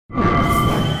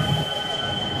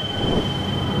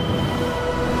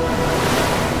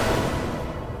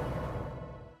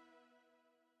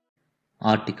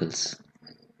Articles.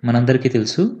 మనందరికీ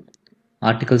తెలుసు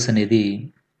articles అనేది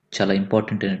చాలా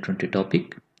ఇంపార్టెంట్ అయినటువంటి టాపిక్.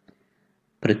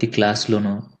 ప్రతి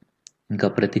క్లాస్లోనూ ఇంకా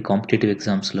ప్రతి కాంపిటేటివ్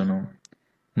ఎగ్జామ్స్లోనూ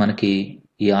మనకి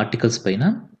ఈ ఆర్టికల్స్ పైన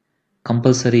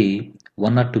కంపల్సరీ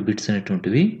 1 or 2 బిట్స్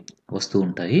అనేటువంటివి వస్తూ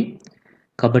ఉంటాయి.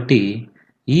 కాబట్టి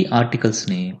ఈ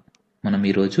ఆర్టికల్స్ని మనం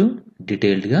ఈరోజు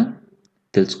డీటెయిల్డ్గా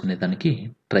తెలుసుకునేదానికి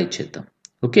ట్రై చేద్దాం.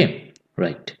 Okay,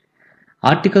 right.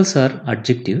 Articles are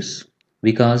adjectives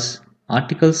because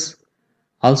articles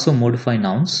also modify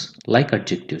nouns like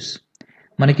adjectives.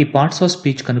 మనకి పార్ట్స్ ఆఫ్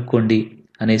స్పీచ్ కనుక్కోండి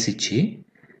అనేసి ఇచ్చి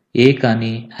ఏ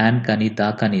కానీ, యాన్ కానీ, దా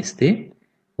కానీ ఇస్తే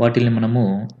వాటిని మనము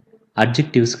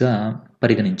అడ్జెక్టివ్స్గా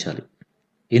పరిగణించాలి.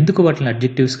 ఎందుకు వాటిని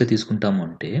అడ్జెక్టివ్స్గా తీసుకుంటాము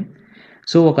అంటే,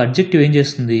 సో ఒక అడ్జెక్టివ్ ఏం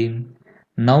చేస్తుంది,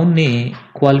 నౌన్ని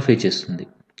క్వాలిఫై చేస్తుంది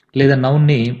లేదా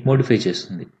నౌన్ని మోడిఫై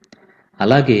చేస్తుంది.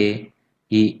 అలాగే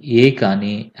ఈ ఏ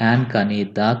కానీ, యాన్ కానీ,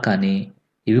 దా కానీ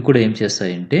ఇవి కూడా ఏం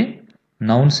చేస్తాయంటే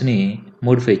నౌన్స్ని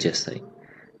మోడిఫై చేస్తాయి.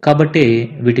 కాబట్టి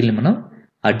వీటిని మనం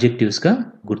అడ్జెక్టివ్స్గా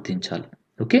గుర్తించాలి.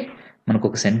 ఓకే, మనకు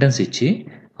ఒక సెంటెన్స్ ఇచ్చి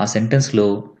ఆ సెంటెన్స్లో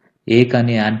ఏ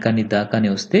కానీ, యాన్ కానీ, దా కానీ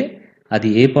వస్తే అది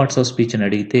ఏ పార్ట్స్ ఆఫ్ స్పీచ్ అని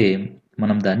అడిగితే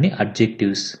మనం దాన్ని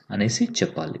అడ్జెక్టివ్స్ అనేసి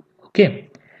చెప్పాలి. ఓకే,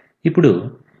 ఇప్పుడు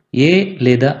ఏ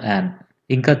లేదా యాన్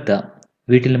ఇంకా ద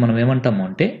వీటిని మనం ఏమంటాము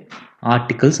అంటే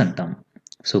ఆర్టికల్స్ అంటాము.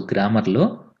 సో గ్రామర్లో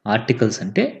ఆర్టికల్స్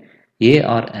అంటే ఏ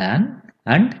are an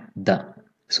and the.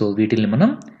 So వీటిని మనం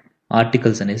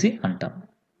ఆర్టికల్స్ అనేసి అంటాం.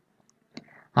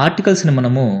 ఆర్టికల్స్ని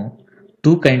మనము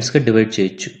 2 kindsగా డివైడ్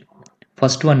చేయొచ్చు.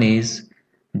 First one is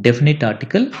definite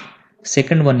article,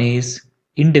 second one is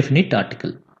indefinite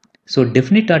article. So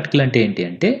definite article అంటే ఏంటి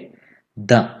అంటే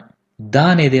ద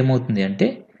అనేది ఏమవుతుంది అంటే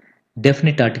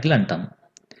డెఫినిట్ ఆర్టికల్ అంటాం.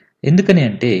 ఎందుకని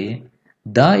అంటే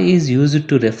the is used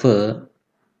to refer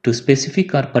to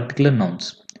specific are particular nouns.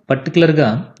 పర్టికులర్గా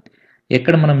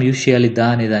ఎక్కడ మనం యూజ్ చేయాలి దా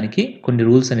అనే దానికి కొన్ని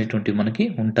రూల్స్ అనేటువంటివి మనకి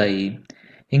ఉంటాయి.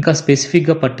 ఇంకా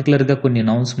స్పెసిఫిక్గా పర్టికులర్గా కొన్ని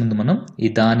నౌన్స్ ముందు మనం ఈ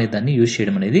దా అనే దాన్ని యూజ్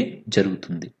చేయడం అనేది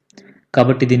జరుగుతుంది.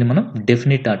 కాబట్టి దీన్ని మనం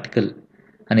డెఫినిట్ ఆర్టికల్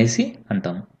అనేసి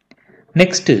అంటాం.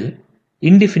 Next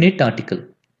indefinite article.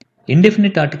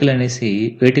 Indefinite article అనేసి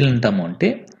వేటిని అంటాము అంటే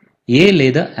ఏ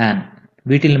లేదా యాన్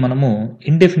వీటిని మనము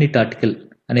ఇండెఫినిట్ ఆర్టికల్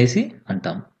అనేసి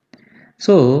అంటాం.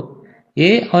 So A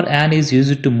are an is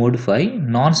used to modify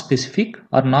non specific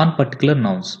are non particular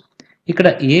nouns. ఇక్కడ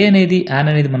ఏ అనేది యాన్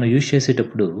అనేది మనం యూజ్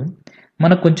చేసేటప్పుడు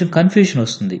మనకు కొంచెం కన్ఫ్యూషన్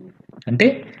వస్తుంది. అంటే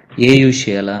ఏ యూజ్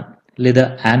చేయాలా లేదా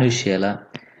యాన్ యూజ్ చేయాలా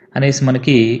అనేసి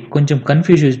మనకి కొంచెం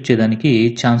కన్ఫ్యూజన్ వచ్చేదానికి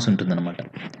ఛాన్స్ ఉంటుందన్నమాట.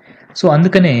 సో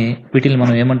అందుకనే వీటిని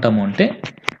మనం ఏమంటాము అంటే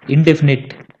ఇండెఫినిట్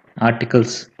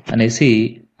ఆర్టికల్స్ అనేసి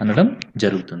అనడం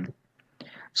జరుగుతుంది.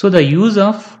 So the use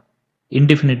of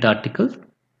indefinite article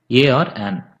a are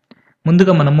an.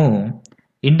 ముందుగా మనము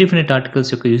ఇండెఫినిట్ ఆర్టికల్స్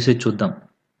యొక్క యూసేజ్ చూద్దాం,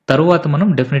 తరువాత మనం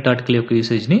డెఫినిట్ ఆర్టికల్ యొక్క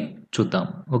యూసేజ్ని చూద్దాం.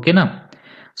 ఓకేనా?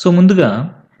 సో ముందుగా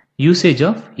యూసేజ్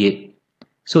ఆఫ్ ఏ.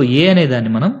 సో ఏ అనే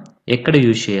దాన్ని మనం ఎక్కడ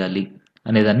యూజ్ చేయాలి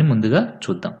అనేదాన్ని ముందుగా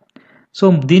చూద్దాం. సో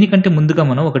దీనికంటే ముందుగా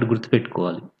మనం ఒకటి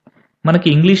గుర్తుపెట్టుకోవాలి. మనకి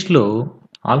ఇంగ్లీష్లో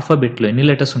ఆల్ఫాబెట్లో ఎన్ని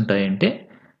లెటర్స్ ఉంటాయంటే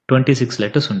 26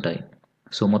 లెటర్స్ ఉంటాయి.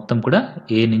 సో మొత్తం కూడా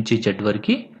ఏ నుంచి జెడ్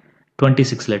వరకు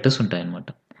 26 లెటర్స్ ఉంటాయి అన్నమాట.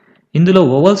 ఇందులో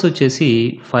ఓవల్స్ వచ్చేసి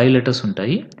 5 లెటర్స్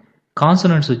ఉంటాయి,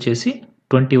 కాన్సనెంట్స్ వచ్చేసి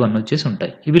 21 వచ్చేసి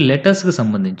ఉంటాయి. ఇవి లెటర్స్కి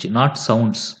సంబంధించి, నాట్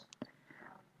సౌండ్స్.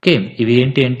 ఓకే, ఇవి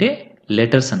ఏంటి అంటే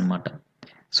లెటర్స్ అన్నమాట.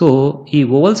 సో ఈ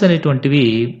ఓవల్స్ అనేటువంటివి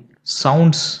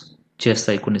సౌండ్స్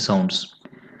చేస్తాయి, కొన్ని సౌండ్స్.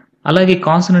 అలాగే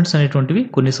కాన్సనెంట్స్ అనేటువంటివి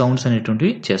కొన్ని సౌండ్స్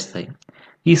అనేటువంటివి చేస్తాయి.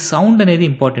 ఈ సౌండ్ అనేది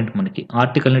ఇంపార్టెంట్ మనకి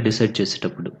ఆర్టికల్ని డిసైడ్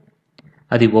చేసేటప్పుడు.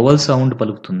 అది ఓవల్ సౌండ్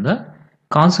పలుకుతుందా,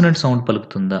 కాన్సనెంట్ సౌండ్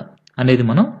పలుకుతుందా అనేది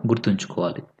మనం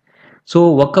గుర్తుంచుకోవాలి. సో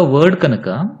ఒక వర్డ్ కనుక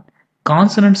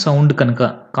కాన్సనెంట్ సౌండ్ కనుక,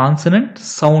 కాన్సనెంట్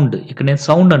సౌండ్, ఇక్కడ నేను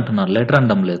సౌండ్ అంటున్నాను, లెటర్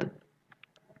అనడం లేదు.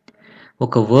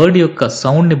 ఒక వర్డ్ యొక్క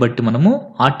సౌండ్ని బట్టి మనము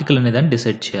ఆర్టికల్ అనేదాన్ని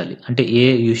డిసైడ్ చేయాలి. అంటే ఏ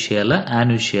యూజ్ చేయాలా,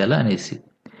 యాన్ యూజ్ చేయాలా అనేసి.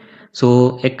 సో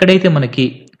ఎక్కడైతే మనకి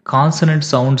కాన్సనెంట్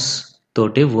సౌండ్స్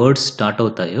తోటి వర్డ్స్ స్టార్ట్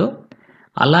అవుతాయో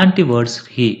అలాంటి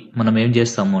వర్డ్స్కి మనం ఏం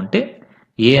చేస్తాము అంటే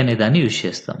ఏ అనేదాన్ని యూజ్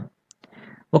చేస్తాం.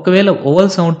 ఒకవేళ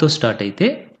ఓవల్ సౌండ్తో స్టార్ట్ అయితే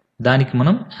దానికి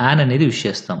మనం యాన్ అనేది యూజ్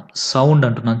చేస్తాం. సౌండ్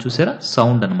అంటున్నాం చూసారా,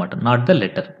 సౌండ్ అనమాట, not the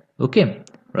letter. Okay,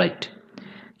 right.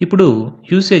 ఇప్పుడు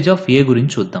యూసేజ్ ఆఫ్ ఏ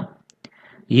గురించి చూద్దాం.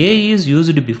 ఏ is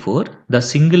used before the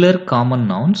singular common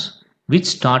nouns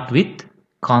which start with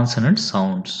consonant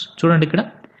sounds. చూడండి, ఇక్కడ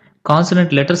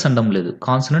కాన్సనెంట్ లెటర్స్ అనడం లేదు,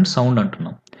 కాన్సనెంట్ సౌండ్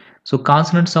అంటున్నాం. సో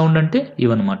కాన్సనెంట్ సౌండ్ అంటే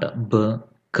ఇవన్నమాట, బ,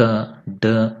 క, డ,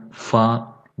 ఫ,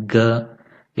 గ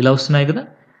ఇలా వస్తున్నాయి కదా.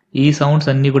 ఈ సౌండ్స్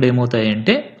అన్నీ కూడా ఏమవుతాయి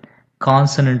అంటే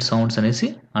కాన్సనెంట్ సౌండ్స్ అనేసి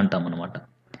అంటాం అనమాట.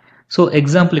 సో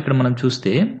ఎగ్జాంపుల్ ఇక్కడ మనం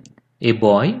చూస్తే ఏ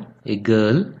bye, A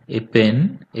girl, a pen,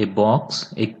 A box,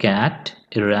 A cat,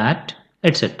 A rat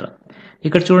etcetera.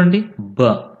 ఇక్కడ చూడండి బ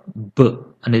బ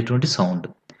అనేటువంటి సౌండ్,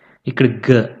 ఇక్కడ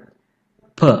గ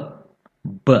ప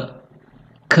బ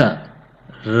ఖ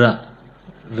ర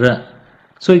ర.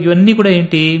 సో ఇవన్నీ కూడా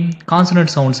ఏంటి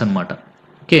కాన్సనెంట్ సౌండ్స్ అన్నమాట.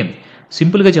 ఓకే,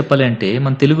 సింపుల్గా చెప్పాలి అంటే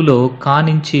మన తెలుగులో కా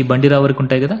నుంచి బండిరా వరకు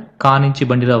ఉంటాయి కదా, కా నుంచి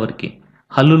బండిరా వరకు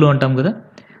హల్లులో అంటాం కదా.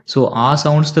 సో ఆ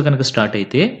సౌండ్స్తో కనుక స్టార్ట్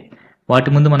అయితే వాటి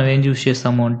ముందు మనం ఏం యూజ్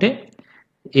చేస్తాము అంటే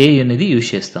ఏ అనేది యూజ్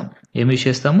చేస్తాం. ఏం యూజ్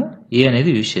చేస్తాము? ఏ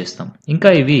అనేది యూజ్ చేస్తాం. ఇంకా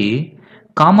ఇవి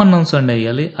కామన్ నౌన్స్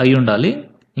అయి ఉండాలి,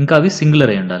 ఇంకా అవి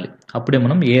సింగులర్ అయి ఉండాలి, అప్పుడే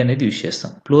మనం ఏ అనేది యూజ్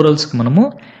చేస్తాం. ప్లూరల్స్కి మనము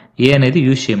ఏ అనేది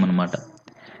యూజ్ చేయమన్నమాట.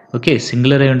 ఓకే,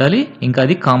 సింగులర్ అయి ఉండాలి, ఇంకా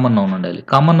అది కామన్ నౌన్ ఉండాలి.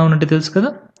 కామన్ నౌన్ అంటే తెలుసు కదా,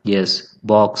 yes,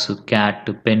 box, cat,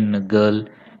 pen, girl,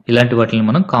 ఇలాంటి వాటిని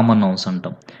మనం కామన్ నౌన్స్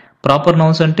అంటాం. ప్రాపర్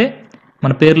నౌన్స్ అంటే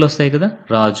మన పేర్లు వస్తాయి కదా,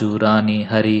 రాజు, రాణి,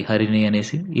 హరి, హరిణి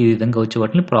అనేసి ఈ విధంగా వచ్చే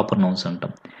వాటిని ప్రాపర్ నౌన్స్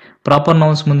అంటాం. ప్రాపర్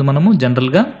నౌన్స్ ముందు మనము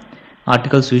జనరల్గా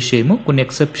ఆర్టికల్స్ యూజ్ చేయము, కొన్ని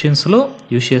ఎక్సెప్షన్స్లో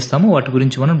యూజ్ చేస్తాము. వాటి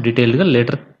గురించి మనం డీటెయిల్డ్గా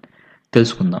లేటర్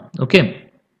తెలుసుకుందాం. ఓకే,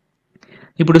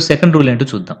 ఇప్పుడు సెకండ్ రూల్ ఏంటో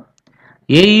చూద్దాం.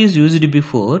 ఏ is used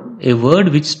before A word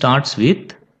which starts with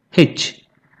H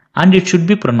and it should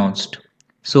be pronounced.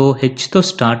 So హెచ్తో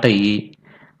start అయ్యి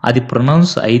అది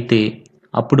ప్రొనౌన్స్ అయితే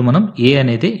అప్పుడు మనం ఏ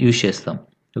అనేది యూజ్ చేస్తాం.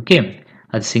 ఓకే,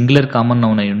 అది సింగులర్ కామన్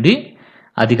నౌన్ అయి ఉండి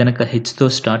అది కనుక హెచ్తో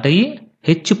స్టార్ట్ అయ్యి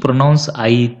హెచ్ ప్రొనౌన్స్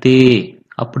అయితే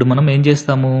అప్పుడు మనం ఏం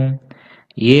చేస్తాము?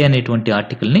 ఏ అనేటువంటి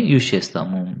ఆర్టికల్ని యూజ్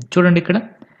చేస్తాము. చూడండి ఇక్కడ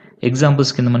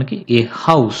ఎగ్జాంపుల్స్ కింద మనకి ఏ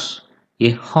house, A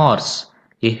horse,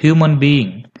 a human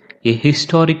being, A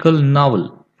historical novel,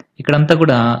 ఇక్కడంతా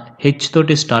కూడా హెచ్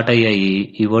తోటి స్టార్ట్ అయ్యాయి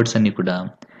ఈ వర్డ్స్ అన్నీ కూడా.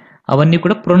 అవన్నీ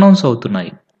కూడా ప్రొనౌన్స్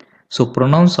అవుతున్నాయి. సో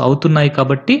ప్రొనౌన్స్ అవుతున్నాయి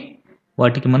కాబట్టి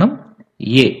వాటికి మనం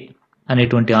ఏ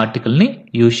అనేటువంటి ఆర్టికల్ని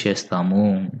యూజ్ చేస్తాము.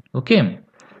 ఓకే,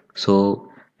 సో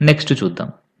నెక్స్ట్ చూద్దాం.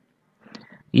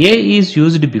 ఏ is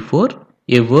used before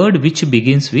A word which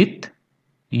begins with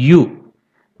you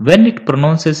when it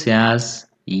pronounces as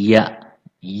yeah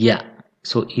yeah.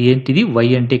 So ఏంటిది? వై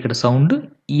అంటే ఇక్కడ సౌండ్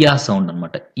యా సౌండ్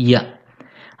అనమాట. యా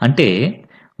అంటే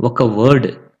ఒక వర్డ్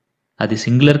అది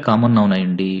సింగులర్ కామన్ నౌన్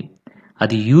అయ్యండి,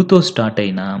 అది యూతో స్టార్ట్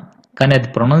అయినా కానీ అది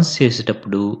ప్రొనౌన్స్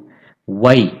చేసేటప్పుడు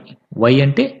వై, వై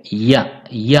అంటే యా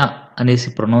యా అనేసి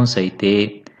ప్రొనౌన్స్ అయితే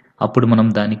అప్పుడు మనం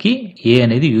దానికి ఏ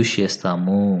అనేది యూజ్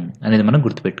చేస్తాము అనేది మనం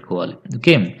గుర్తుపెట్టుకోవాలి.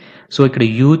 ఓకే, సో ఇక్కడ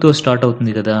యూతో స్టార్ట్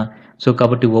అవుతుంది కదా, సో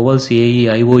కాబట్టి ఓవల్స్ ఏఈ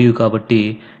ఐఓయు కాబట్టి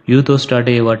యూతో స్టార్ట్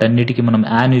అయ్యే వాటన్నిటికీ మనం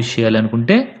యాన్ యూజ్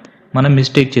చేయాలనుకుంటే మనం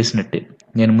మిస్టేక్ చేసినట్టే.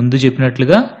 నేను ముందు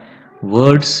చెప్పినట్లుగా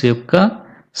వర్డ్స్ యొక్క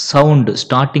సౌండ్,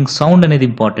 స్టార్టింగ్ సౌండ్ అనేది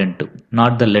important,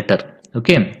 not the letter.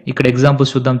 Okay, ఇక్కడ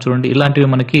ఎగ్జాంపుల్స్ చూద్దాం. చూడండి, ఇలాంటివి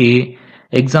మనకి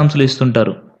ఎగ్జామ్స్లో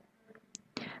ఇస్తుంటారు.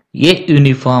 A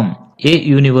uniform, A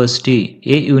university,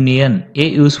 A union, A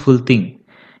useful thing.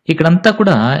 ఇక్కడంతా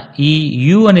కూడా ఈ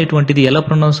యు అనేటువంటిది ఎలా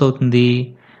ప్రొనౌన్స్ అవుతుంది?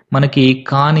 మనకి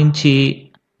కా నుంచి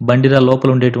బండిరా లోపల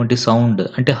ఉండేటువంటి సౌండ్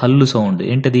అంటే హల్లు సౌండ్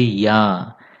ఏంటది? యా.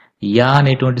 యా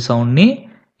అనేటువంటి సౌండ్ని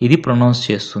ఇది ప్రొనౌన్స్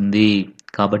చేస్తుంది.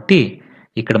 కాబట్టి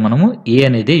ఇక్కడ మనము ఏ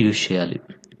అనేది యూజ్ చేయాలి.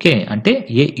 ఓకే, అంటే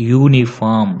a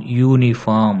uniform,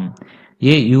 uniform,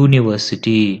 A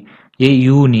university, A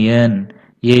union,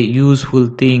 A useful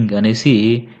thing అనేసి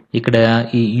ఇక్కడ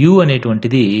ఈ యు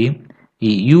అనేటువంటిది,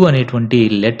 ఈ యు అనేటువంటి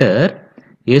లెటర్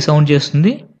ఏ సౌండ్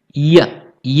చేస్తుంది? ఇయ,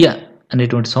 ఇయ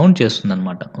అనేటువంటి సౌండ్ చేస్తుంది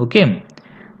అనమాట. Okay,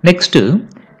 next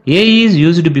A is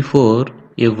used before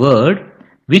A word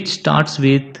which starts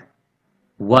with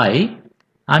why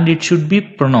and it should be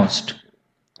pronounced.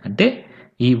 అంటే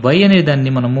ఈ వై అనే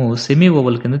దాన్ని మనము సెమీ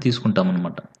ఓవల్ కింద తీసుకుంటాం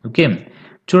అనమాట. ఓకే,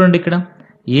 చూడండి ఇక్కడ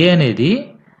ఏ అనేది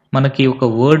మనకి ఒక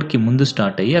వర్డ్కి ముందు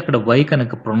స్టార్ట్ అయ్యి అక్కడ వై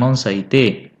కనుక ప్రొనౌన్స్ అయితే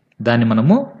దాన్ని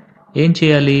మనము ఏం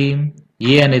చేయాలి?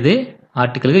 ఏ అనేది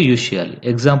ఆర్టికల్గా యూజ్ చేయాలి.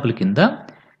 ఎగ్జాంపుల్ కింద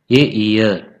ఏ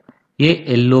year, A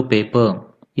yellow paper,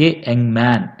 A young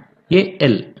man, A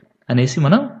L అనేసి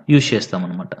మనం యూజ్ చేస్తాం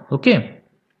అనమాట. Okay,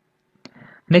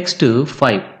 next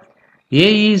 5. A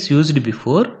is used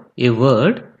before A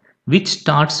word which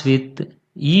starts with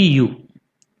EU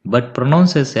but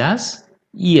pronounces as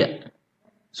ఇయ.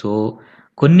 సో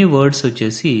కొన్ని వర్డ్స్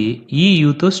వచ్చేసి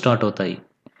ఈయుతో స్టార్ట్ అవుతాయి.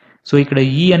 సో ఇక్కడ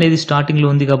ఈ అనేది స్టార్టింగ్లో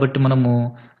ఉంది కాబట్టి మనము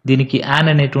దీనికి యాన్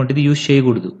అనేటువంటిది యూజ్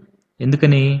చేయకూడదు.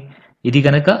 ఎందుకని? ఇది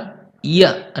కనుక ఇయ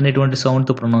అనేటువంటి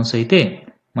సౌండ్తో ప్రొనౌన్స్ అయితే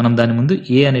మనం దాని ముందు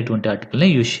ఏ అనేటువంటి ఆర్టికల్ని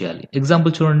యూజ్ చేయాలి.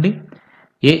 ఎగ్జాంపుల్ చూడండి,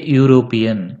 ఏ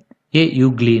యూరోపియన్, ఏ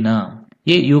యూగ్లీనా,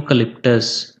 ఏ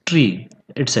యూకలిప్టస్ ట్రీ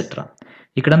ఎట్సెట్రా.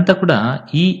 ఇక్కడంతా కూడా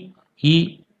ఈ ఈ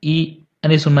ఈ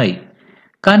అనేసి ఉన్నాయి,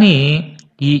 కానీ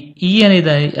ఈ ఈ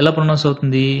అనేది ఎలా ప్రొనౌన్స్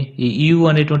అవుతుంది? ఈ యు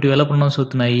అనేటువంటివి ఎలా ప్రొనౌన్స్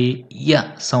అవుతున్నాయి? య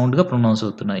సౌండ్గా ప్రొనౌన్స్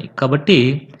అవుతున్నాయి. కాబట్టి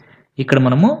ఇక్కడ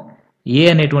మనము ఏ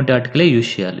అనేటువంటి ఆర్టికలే యూజ్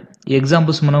చేయాలి. ఈ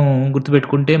ఎగ్జాంపుల్స్ మనం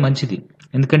గుర్తుపెట్టుకుంటే మంచిది,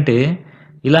 ఎందుకంటే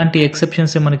ఇలాంటి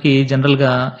ఎక్సెప్షన్స్ మనకి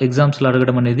జనరల్గా ఎగ్జామ్స్లో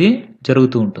అడగడం అనేది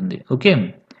జరుగుతూ ఉంటుంది. Okay,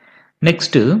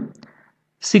 next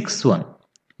 6th one,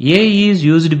 A is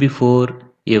used before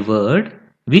A word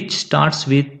which starts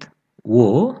with oh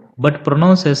but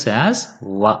pronounces as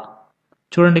వా.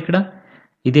 చూడండి ఇక్కడ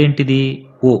ఇదేంటిది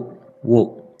ఓ ఓ.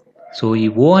 సో ఈ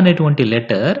ఓ అనేటువంటి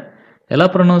లెటర్ ఎలా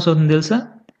ప్రొనౌన్స్ అవుతుంది తెలుసా?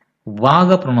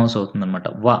 వాగా ప్రొనౌన్స్ అవుతుంది అనమాట.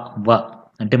 వా వా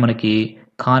అంటే మనకి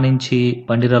కా నుంచి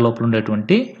బండిరా లోపల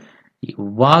ఉండేటువంటి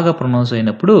వాగా ప్రొనౌన్స్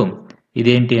అయినప్పుడు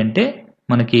ఇదేంటి అంటే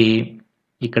మనకి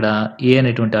ఇక్కడ ఏ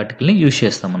అనేటువంటి ఆర్టికల్ని యూజ్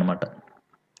చేస్తాం అనమాట.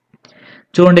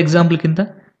 చూడండి ఎగ్జాంపుల్ కింద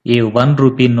ఏ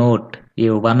 ₹1 నోట్, ఏ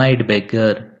వన్-ఐడ్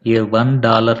బెగ్గర్, ఏ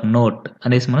 $1 నోట్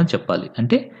అనేసి మనం చెప్పాలి.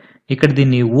 అంటే ఇక్కడ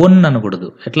దీన్ని వన్ అనకూడదు,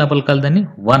 ఎట్లా పలకాలి దాన్ని?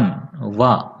 వన్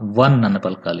వా వన్ అని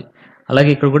పలకాలి. అలాగే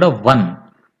ఇక్కడ కూడా వన్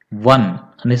వన్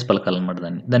అనేసి పలకాలన్నమాట.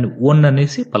 దాన్ని వన్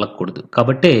అనేసి పలకూడదు.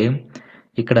 కాబట్టే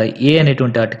ఇక్కడ ఏ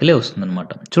అనేటువంటి ఆర్టికలే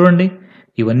వస్తుందన్నమాట. చూడండి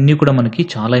ఇవన్నీ కూడా మనకి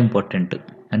చాలా ఇంపార్టెంట్.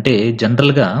 అంటే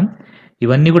జనరల్గా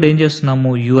ఇవన్నీ కూడా ఏం చేస్తున్నాము,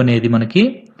 యు అనేది మనకి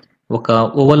ఒక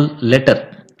ఓవల్ లెటర్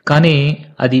కానీ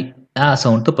అది ఆ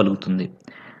సౌండ్తో పలుకుతుంది.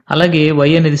 అలాగే వై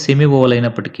అనేది సెమీ ఓవల్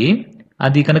అయినప్పటికీ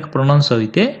అది కనుక ప్రొనౌన్స్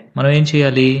అయితే మనం ఏం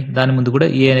చేయాలి, దాని ముందు కూడా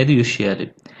ఏ అనేది యూజ్ చేయాలి.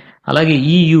 అలాగే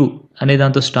ఈ యు అనే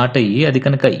దాంతో స్టార్ట్ అయ్యి అది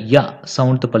కనుక యా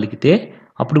సౌండ్తో పలికితే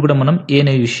అప్పుడు కూడా మనం ఏ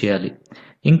అనేది యూజ్ చేయాలి.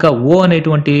 ఇంకా ఓ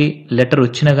అనేటువంటి లెటర్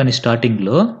వచ్చినా కానీ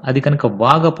స్టార్టింగ్లో అది కనుక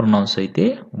వాగా ప్రొనౌన్స్ అయితే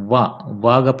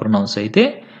వాగా ప్రొనౌన్స్ అయితే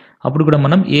అప్పుడు కూడా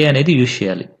మనం ఏ అనేది యూజ్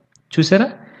చేయాలి. చూసారా?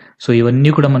 సో ఇవన్నీ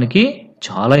కూడా మనకి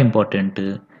చాలా ఇంపార్టెంట్.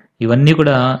 ఇవన్నీ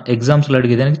కూడా ఎగ్జామ్స్లో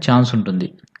అడిగేదానికి ఛాన్స్ ఉంటుంది.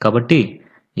 కాబట్టి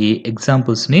ఈ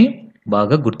ఎగ్జాంపుల్స్ని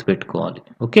బాగా గుర్తుపెట్టుకోవాలి.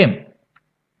 Okay,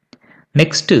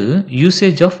 next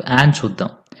usage of an చూద్దాం.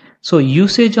 సో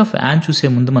యూసేజ్ ఆఫ్ యాన్ చూసే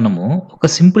ముందు మనము ఒక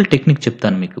సింపుల్ టెక్నిక్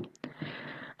చెప్తాను మీకు.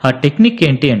 ఆ టెక్నిక్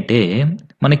ఏంటి అంటే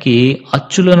మనకి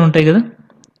అచ్చులు అని ఉంటాయి కదా.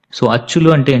 సో అచ్చులు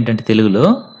అంటే ఏంటంటే తెలుగులో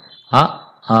అ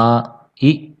ఆ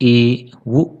ఇ ఈ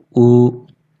ఉ ఊ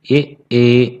ఏ ఏ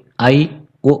ఐ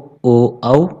ఓ ఓ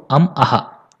ఔ అం అహ.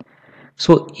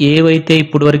 సో ఏవైతే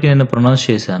ఇప్పటి వరకు నేను ప్రొనౌన్స్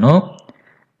చేశానో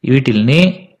వీటిల్ని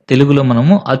తెలుగులో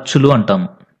మనము అచ్చులు అంటాము.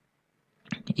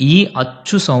 ఈ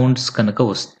అచ్చు సౌండ్స్ కనుక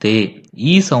వస్తే,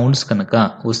 ఈ సౌండ్స్ కనుక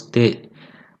వస్తే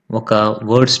ఒక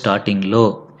వర్డ్ స్టార్టింగ్లో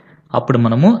అప్పుడు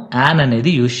మనము యాన్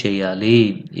అనేది యూజ్ చేయాలి.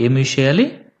 ఏం యూజ్ చేయాలి?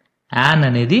 యాన్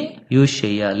అనేది యూజ్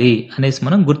చేయాలి అనేసి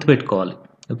మనం గుర్తుపెట్టుకోవాలి.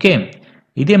 ఓకే,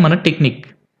 ఇదే మన టెక్నిక్.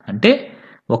 అంటే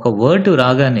ఒక వర్డ్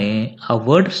రాగానే ఆ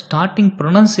వర్డ్ స్టార్టింగ్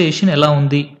ప్రొనౌన్సియేషన్ ఎలా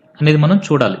ఉంది అనేది మనం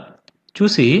చూడాలి.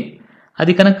 చూసి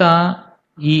అది కనుక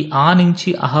ఈ ఆ నుంచి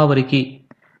అహా వరకు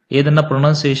ఏదన్నా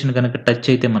ప్రొనౌన్సియేషన్ కనుక టచ్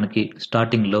అయితే మనకి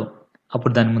స్టార్టింగ్లో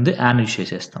అప్పుడు దాని ముందు యాన్ యూజ్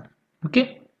చేసేస్తాం. ఓకే,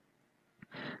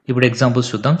 ఇప్పుడు ఎగ్జాంపుల్స్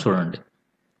చూద్దాం. చూడండి,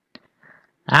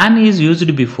 an is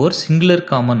used before singular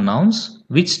common nouns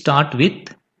which start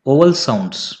with oval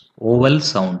sounds. Oval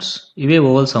sounds, ఇవే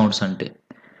ఓవల్ సౌండ్స్ అంటే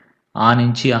ఆ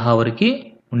నుంచి అహా వరకు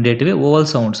ఉండేటివే ఓవల్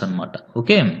సౌండ్స్ అన్నమాట.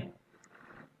 ఓకే,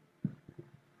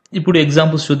 ఇప్పుడు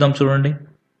ఎగ్జాంపుల్స్ చూద్దాం. చూడండి,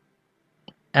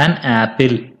 an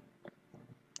apple,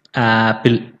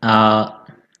 Apple,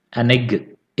 an egg,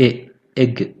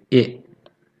 egg,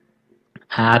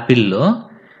 యాపిల్లో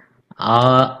ఆ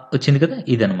వచ్చింది కదా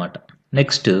ఇదనమాట.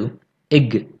 Next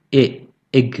egg,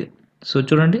 egg. సో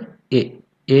చూడండి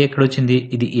ఏ ఎక్కడ వచ్చింది?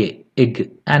 ఇది ఎగ్,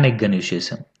 an egg అని యూజ్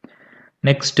చేసాం.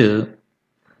 నెక్స్ట్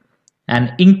an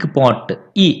ink pot,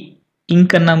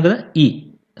 ఇంక్ అన్నాం కదా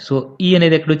సో ఈ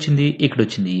అనేది ఎక్కడ వచ్చింది? ఇక్కడ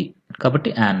వచ్చింది కాబట్టి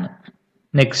యాన్.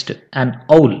 నెక్స్ట్ అండ్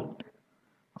ఔల్,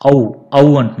 ఔ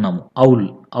అంటున్నాము,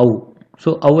 ఔ. సో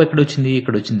ఔ ఎక్కడ వచ్చింది?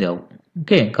 ఇక్కడ వచ్చింది ఔ.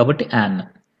 ఓకే, కాబట్టి యాన్.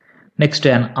 నెక్స్ట్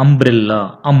యాన్ అంబ్రెల్లా,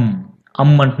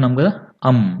 అమ్ అంటున్నాం కదా,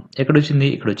 ఎక్కడ వచ్చింది?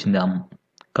 ఇక్కడ వచ్చింది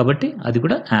కాబట్టి అది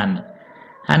కూడా యాన్.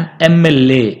 అండ్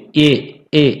ఎమ్మెల్యే,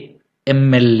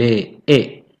 ఎమ్మెల్యే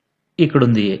ఇక్కడ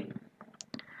ఉంది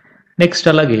నెక్స్ట్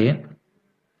అలాగే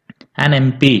an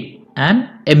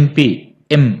ఎంపీ,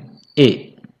 ఎంఏ.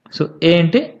 సో ఏ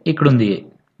అంటే ఇక్కడ ఉంది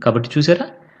కాబట్టి చూసారా?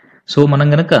 సో మనం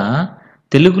గనక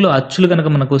తెలుగులో అచ్చులు కనుక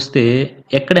మనకు వస్తే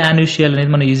ఎక్కడ యాన్ యూజ్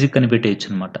చేయాలనేది మనం ఈజీగా కనిపెట్టేయచ్చు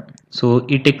అనమాట. సో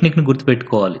ఈ టెక్నిక్ని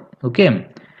గుర్తుపెట్టుకోవాలి. Okay,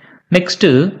 next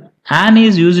an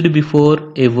is used before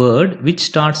A word which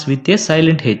starts with a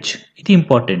silent H. ఇది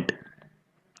ఇంపార్టెంట్.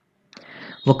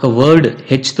 ఒక వర్డ్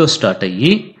హెచ్తో స్టార్ట్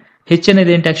అయ్యి, హెచ్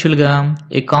అనేది ఏంటి యాక్చువల్గా?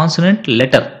 ఏ కాన్సనెంట్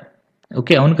లెటర్.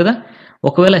 ఓకే, అవును కదా.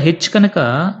 ఒకవేళ హెచ్ కనుక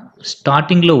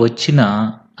స్టార్టింగ్లో వచ్చినా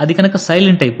అది కనుక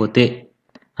సైలెంట్ అయిపోతే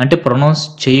అంటే ప్రొనౌన్స్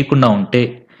చేయకుండా ఉంటే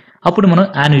అప్పుడు మనం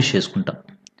యాన్ యూజ్ చేసుకుంటాం.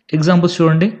 ఎగ్జాంపుల్స్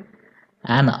చూడండి,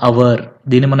 యాన్ అవర్,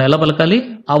 దీన్ని మనం ఎలా పలకాలి?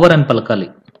 అవర్ అని పలకాలి,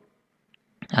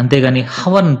 అంతేగాని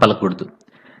హవర్ అని పలకూడదు.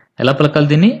 ఎలా పలకాలి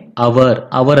దీన్ని?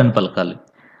 అవర్ అని పలకాలి.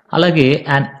 అలాగే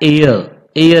యాన్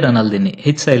ఎయిర్ అనాలి, దీన్ని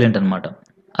హెచ్ సైలెంట్ అనమాట.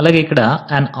 అలాగే ఇక్కడ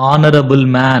an honorable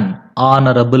man,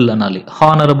 honorable అనాలి,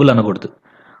 honorable అనకూడదు,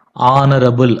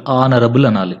 honorable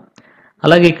అనాలి.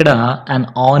 అలాగే ఇక్కడ an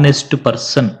honest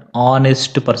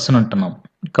person అంటున్నాం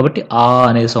కాబట్టి ఆ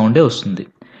అనే సౌండే వస్తుంది.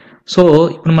 సో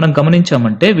ఇప్పుడు మనం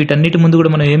గమనించామంటే వీటన్నిటి ముందు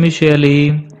కూడా మనం ఏమి యూజ్ చేయాలి,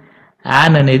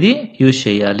 యాన్ అనేది యూజ్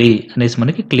చేయాలి అనేసి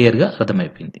మనకి క్లియర్గా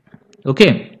అర్థమైపోయింది. ఓకే,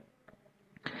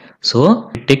 సో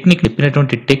టెక్నిక్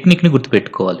చెప్పినటువంటి టెక్నిక్ని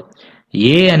గుర్తుపెట్టుకోవాలి.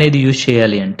 ఏ అనేది యూజ్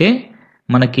చేయాలి అంటే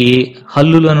మనకి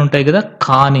హల్లులు అని ఉంటాయి కదా,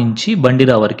 కా నుంచి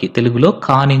బండిరా వరకు, తెలుగులో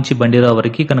కా నుంచి బండిరా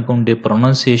వరకు కనుక ఉండే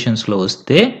ప్రొనౌన్సియేషన్స్లో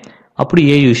వస్తే అప్పుడు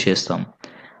ఏ యూజ్ చేస్తాం.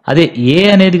 అదే ఏ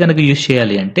అనేది కనుక యూజ్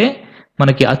చేయాలి అంటే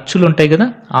మనకి అచ్చులు ఉంటాయి కదా,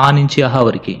 ఆ నుంచి అహా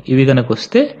వరకు, ఇవి కనుక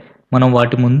వస్తే మనం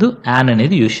వాటి ముందు యాన్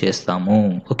అనేది యూజ్ చేస్తాము.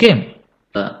 Okay,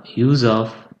 use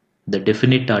of the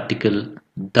definite article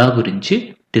the గురించి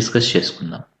డిస్కస్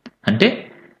చేసుకుందాం. అంటే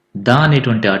ద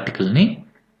అనేటువంటి ఆర్టికల్ని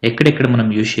ఎక్కడెక్కడ మనం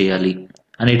యూజ్ చేయాలి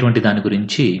అనేటువంటి దాని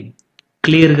గురించి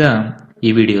క్లియర్గా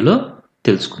ఈ వీడియోలో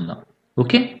తెలుసుకుందాం.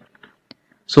 ఓకే,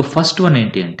 సో ఫస్ట్ వన్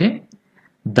ఏంటి అంటే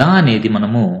ద అనేది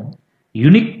మనము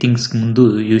యూనిక్ థింగ్స్ ముందు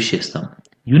యూజ్ చేస్తాం.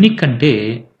 యూనిక్ అంటే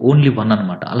ఓన్లీ వన్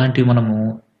అనమాట. అలాంటివి మనము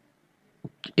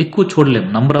ఎక్కువ చూడలేము,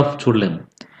 నంబర్ ఆఫ్ చూడలేము,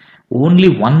 ఓన్లీ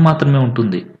వన్ మాత్రమే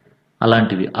ఉంటుంది.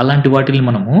 అలాంటి వాటిని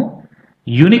మనము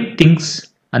యూనిక్ థింగ్స్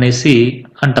అనేసి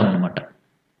అంటాం అనమాట.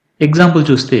 ఎగ్జాంపుల్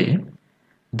చూస్తే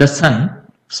ద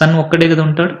సన్ ఒక్కడే కదా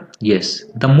ఉంటాడు, ఎస్.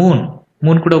 ద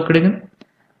మూన్ కూడా ఒక్కడే కదా.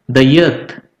 ద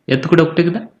ఎర్త్ కూడా ఒకటే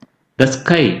కదా. ద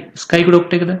స్కై కూడా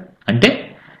ఒకటే కదా. అంటే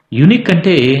యూనిక్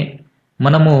అంటే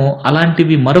మనము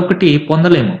అలాంటివి మరొకటి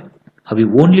పొందలేము, అవి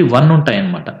ఓన్లీ వన్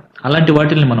ఉంటాయన్నమాట. అలాంటి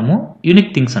వాటిని మనము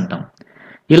యూనిక్ థింగ్స్ అంటాం.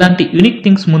 ఇలాంటి యూనిక్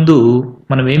థింగ్స్ ముందు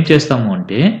మనం ఏం చేస్తాము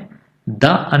అంటే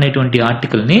ద అనేటువంటి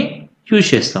ఆర్టికల్ని యూజ్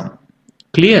చేస్తాం.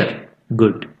 Clear,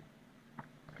 good.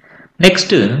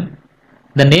 Next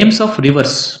the names of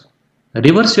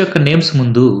reverse యొక్క నేమ్స్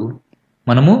ముందు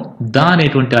మనము ద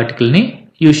అనేటువంటి ఆర్టికల్ని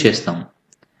యూజ్ చేస్తాం.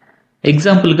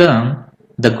 ఎగ్జాంపుల్గా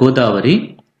the Godavari,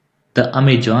 the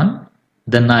Amazon,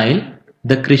 the Nile,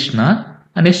 the Krishna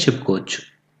అనేసి చెప్పుకోవచ్చు.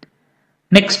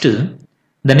 Next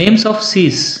the names of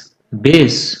Cs,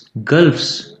 base,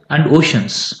 gulfs and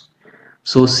oceans.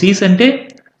 So Cs అంటే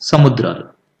సముద్రాలు,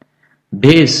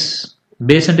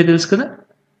 బేస్ అంటే తెలుసు కదా,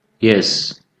 ఎస్,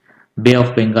 బే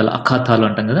ఆఫ్ బెంగాల్, అఖాతాలు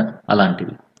అంటాం కదా,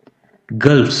 అలాంటివి.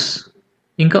 గల్ఫ్స్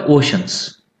ఇంకా ఓషన్స్.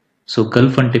 సో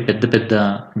గల్ఫ్ అంటే పెద్ద పెద్ద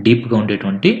డీప్గా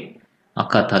ఉండేటువంటి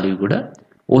అఖాతాలు, ఇవి కూడా.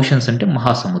 ఓషన్స్ అంటే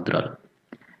మహాసముద్రాలు.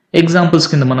 ఎగ్జాంపుల్స్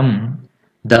కింద మనం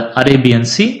the Arabian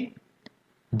sea,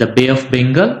 the bay of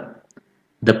Bengal,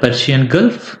 the Persian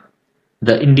Gulf,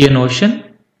 the Indian ocean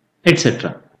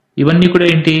etcetera. ఇవన్నీ కూడా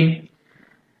ఏంటి,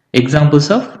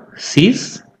 examples of Cs,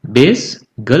 base,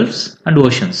 gulfs and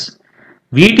oceans.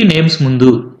 వీటి నేమ్స్ ముందు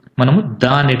మనము ద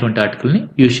అనేటువంటి ఆర్టికల్ని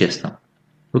యూజ్ చేస్తాం.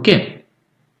 ఓకే,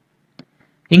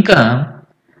 ఇంకా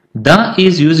the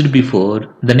is used before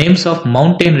the names of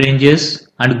mountain ranges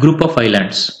and group of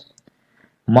islands.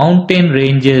 Mountain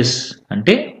ranges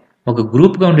అంటే ఒక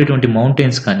గ్రూప్గా ఉండేటువంటి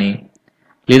మౌంటైన్స్ కానీ,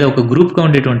 లేదా ఒక గ్రూప్గా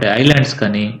ఉండేటువంటి ఐలాండ్స్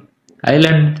కానీ.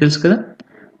 ఐలాండ్ తెలుసు కదా,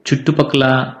 చుట్టుపక్కల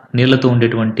నీళ్లతో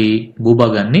ఉండేటువంటి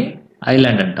భూభాగాన్ని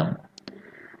ఐలాండ్ అంటాం.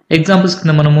 ఎగ్జాంపుల్స్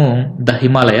కింద మనము ద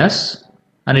హిమాలయాస్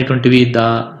అనేటువంటివి ద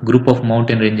గ్రూప్ ఆఫ్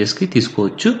మౌంటైన్ రేంజెస్కి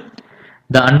తీసుకోవచ్చు.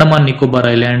 The Andaman Nicobar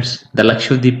islands, the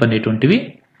Lakshadweep అనేటువంటివి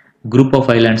గ్రూప్ ఆఫ్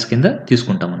ఐలాండ్స్ కింద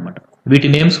తీసుకుంటాం అనమాట. వీటి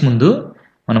నేమ్స్ ముందు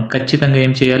మనం ఖచ్చితంగా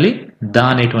ఏం చేయాలి, ద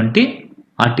అనేటువంటి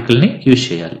ఆర్టికల్ని యూజ్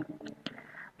చేయాలి.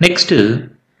 Next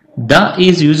the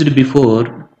is used before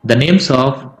the names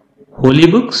of holy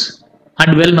books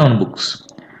and well known books.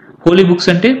 Holy books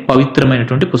అంటే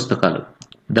పవిత్రమైనటువంటి పుస్తకాలు,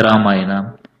 the Ramayana,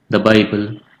 the Bible,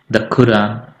 the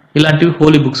Quran, ఇలాంటివి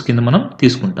హోలీ బుక్స్ కింద మనం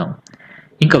తీసుకుంటాం.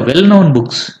 ఇంకా well known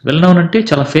books, well known అంటే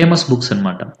చాలా ఫేమస్ బుక్స్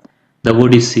అనమాట. ద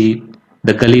ఒడిస్సీ,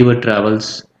 ద గలీవర్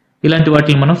ట్రావెల్స్, ఇలాంటి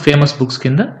వాటిని మనం ఫేమస్ బుక్స్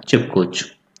కింద చెప్పుకోవచ్చు.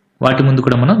 వాటి ముందు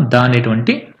కూడా మనం ద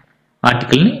అనేటువంటి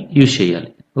ఆర్టికల్ని యూజ్ చేయాలి.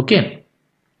 Okay,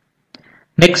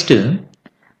 next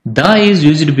the is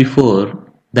used before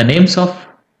the names of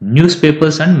news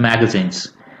papers and magazines.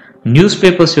 News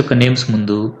papers యొక్క నేమ్స్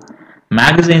ముందు,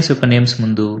 మ్యాగజైన్స్ యొక్క నేమ్స్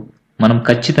ముందు మనం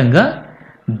ఖచ్చితంగా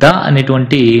ద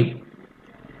అనేటువంటి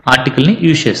ఆర్టికల్ని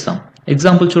యూజ్ చేస్తాం.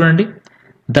 ఎగ్జాంపుల్ చూడండి,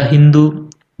 ద హిందూ,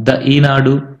 ద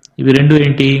ఈనాడు, ఇవి రెండు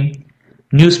ఏంటి,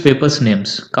 న్యూస్ పేపర్స్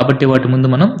నేమ్స్, కాబట్టి వాటి ముందు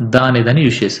మనం ద అనేదాన్ని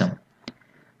యూజ్ చేసాం.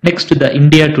 Next the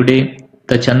India today,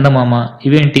 the చందమామ,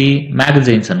 ఇవేంటి,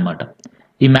 మ్యాగజైన్స్ అనమాట.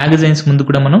 ఈ మ్యాగజైన్స్ ముందు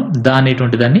కూడా మనం ద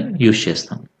అనేటువంటి దాన్ని యూజ్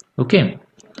చేస్తాం. Okay,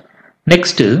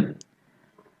 next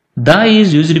the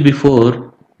is used before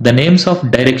the names of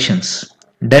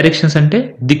directions. అంటే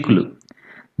దిక్కులు,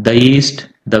 the east,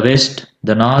 the west,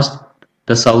 the north,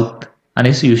 the south,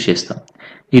 అనేసి యూజ్ చేస్తాం.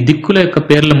 ఈ దిక్కుల యొక్క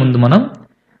పేర్ల ముందు మనం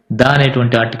ద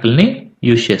అనేటువంటి ఆర్టికల్ని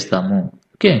యూజ్ చేస్తాము.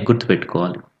 ఓకే,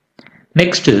 గుర్తుపెట్టుకోవాలి.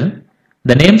 Next,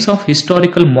 the names of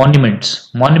historical monuments.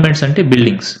 Monuments అంటే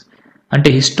బిల్డింగ్స్, అంటే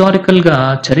హిస్టారికల్గా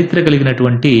చరిత్ర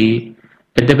కలిగినటువంటి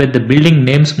పెద్ద పెద్ద బిల్డింగ్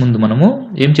నేమ్స్ ముందు మనము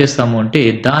ఏం చేస్తాము అంటే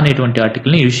ద అనేటువంటి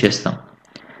ఆర్టికల్ని యూజ్ చేస్తాం.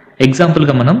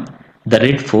 ఎగ్జాంపుల్గా మనం the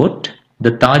red fort, the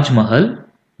Taj Mahal,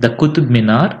 the Qutub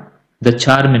Minar, the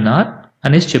Charminar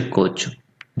అనేసి చెప్పుకోవచ్చు.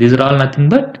 These are all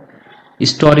nothing but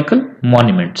historical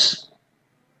monuments.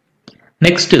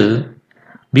 Next,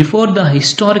 before the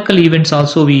historical events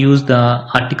also we use the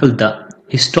article the.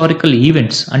 Historical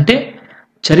events అంటే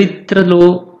చరిత్రలో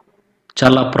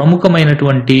చాలా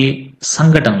ప్రముఖమైనటువంటి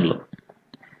సంఘటనలు.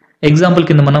 ఎగ్జాంపుల్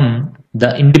కింద మనం the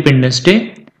independence day,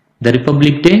 the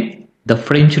republic day, the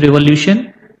French revolution,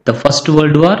 the first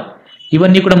world war,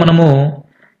 ఇవన్నీ కూడా మనము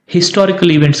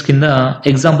హిస్టారికల్ ఈవెంట్స్ కింద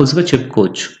ఎగ్జాంపుల్స్గా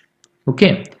చెప్పుకోవచ్చు. Okay,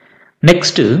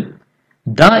 next,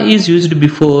 the is used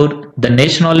before the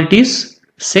nationalities,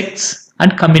 sects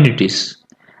and communities.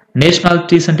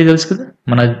 Nationalities అంటే తెలుసు కదా,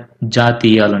 మన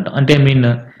జాతీయాలు అంటాం, అంటే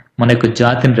మన యొక్క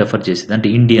జాతిని రెఫర్ చేసేది, అంటే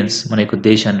ఇండియన్స్ మన యొక్క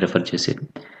దేశాన్ని రెఫర్ చేసేది.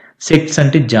 సెక్ట్స్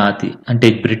అంటే జాతి, అంటే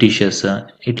బ్రిటిషర్స్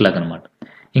ఇట్లాగనమాట.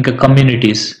 ఇంకా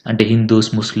కమ్యూనిటీస్ అంటే హిందూస్,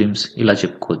 ముస్లిమ్స్ ఇలా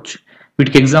చెప్పుకోవచ్చు.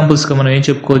 వీటికి ఎగ్జాంపుల్స్గా మనం ఏం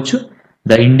చెప్పుకోవచ్చు,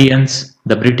 the Indians,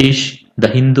 the British,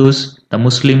 the Hindus, the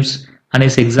Muslims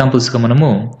అనేసి ఎగ్జాంపుల్స్గా మనము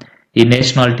ఈ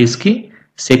నేషనాలిటీస్కి,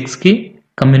 సెక్ట్స్కి,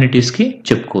 కమ్యూనిటీస్కి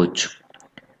చెప్పుకోవచ్చు.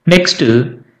 Next,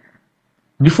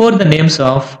 before the names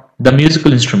of the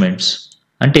musical instruments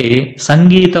అంటే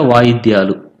సంగీత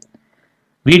వాయిద్యాలు,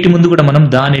 వీటి ముందు కూడా మనం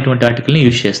ద అనేటువంటి ఆర్టికల్ని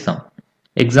యూజ్ చేస్తాం.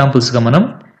 ఎగ్జాంపుల్స్గా మనం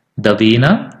the veena,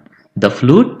 the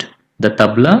flute, the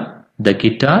tabla, the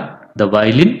guitar, the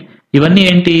violin, ఇవన్నీ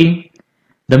ఏంటి,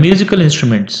 ద మ్యూజికల్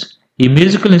ఇన్స్ట్రుమెంట్స్. ఈ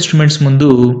మ్యూజికల్ ఇన్స్ట్రుమెంట్స్ ముందు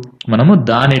మనము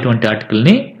ద అనేటువంటి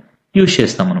ఆర్టికల్ని యూజ్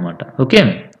చేస్తాం అనమాట. Okay,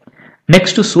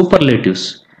 next superlatives.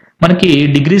 మనకి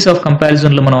డిగ్రీస్ ఆఫ్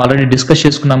కంపారిజన్లో మనం ఆల్రెడీ డిస్కస్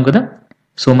చేసుకున్నాం కదా.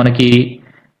 సో మనకి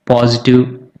పాజిటివ్,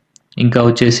 ఇంకా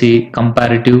వచ్చేసి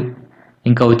కంపారిటివ్,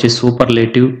 ఇంకా వచ్చేసి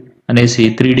సూపర్లేటివ్ అనేసి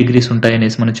 3 డిగ్రీస్ ఉంటాయి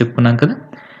అనేసి మనం చెప్పుకున్నాం కదా.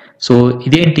 సో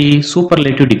ఇదేంటి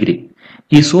సూపర్లేటివ్ డిగ్రీ.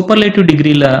 ఈ సూపర్లేటివ్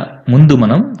డిగ్రీల ముందు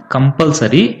మనం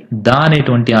కంపల్సరీ ద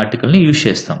అనేటువంటి ఆర్టికల్ని యూజ్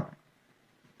చేస్తాం.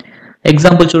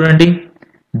 ఎగ్జాంపుల్ చూడండి,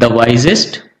 the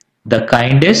wisest, the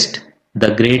kindest, the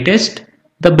greatest,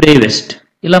 the bravest,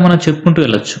 ఇలా మనం చెప్పుకుంటూ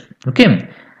వెళ్ళొచ్చు. ఓకే,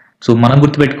 సో మనం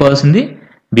గుర్తుపెట్టుకోవాల్సింది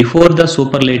before the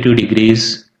superlative degrees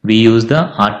we use the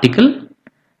article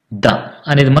the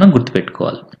అనేది మనం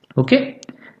గుర్తుపెట్టుకోవాలి. Okay,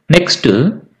 next,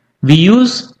 we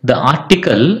use the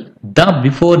article the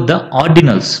before the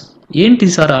ordinals. ఏంటి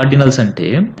సార్ ఆర్డినల్స్ అంటే,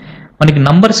 మనకి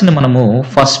నంబర్స్ని మనము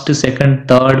first, second,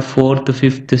 third, fourth,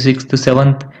 fifth, sixth,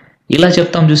 seventh ఇలా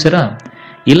చెప్తాం చూసారా.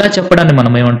 ఇలా చెప్పడాన్ని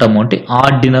మనం ఏమంటాము అంటే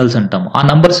ఆర్డినల్స్ అంటాము. ఆ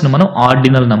నంబర్స్ని మనం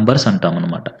ఆర్డినల్ నంబర్స్ అంటాం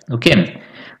అనమాట. ఓకే,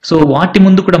 సో వాటి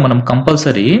ముందు కూడా మనం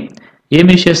కంపల్సరీ ఏం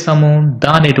యూజ్ చేస్తాము,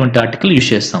 ద అనేటువంటి ఆర్టికల్ యూజ్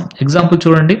చేస్తాం. ఎగ్జాంపుల్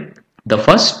చూడండి, the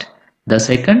first, the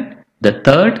second, the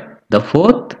third, the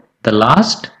fourth, the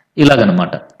last,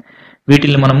 ఇలాగనమాట.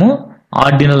 వీటిని మనము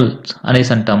ఆర్డినల్స్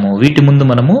అనేసి అంటాము. వీటి ముందు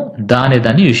మనము ద అనే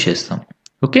దాన్ని యూజ్ చేస్తాం.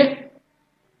 Okay,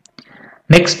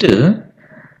 next,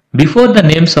 before the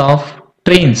names of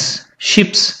trains,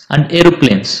 ships and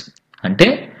aeroplanes అంటే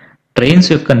ట్రైన్స్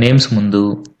యొక్క నేమ్స్ ముందు,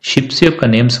 షిప్స్ యొక్క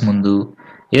నేమ్స్ ముందు,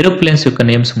 ఏరోప్లేన్స్ యొక్క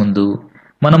నేమ్స్ ముందు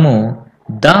మనము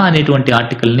ద అనేటువంటి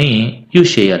ఆర్టికల్ని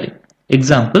యూజ్ చేయాలి.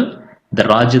 ఎగ్జాంపుల్, ద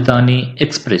రాజధాని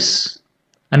ఎక్స్ప్రెస్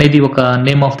అనేది ఒక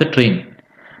name of the train,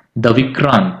 the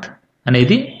Vikrant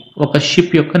అనేది ఒక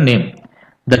షిప్ యొక్క name,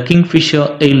 the king fissure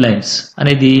airlines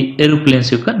అనేది ఏరోప్లేన్స్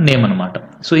యొక్క నేమ్ అనమాట.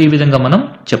 సో ఈ విధంగా మనం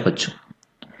చెప్పచ్చు.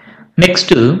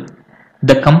 Next,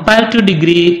 the comparative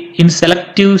degree in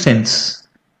selective sense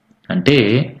అంటే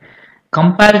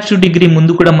కంపారిటివ్ డిగ్రీ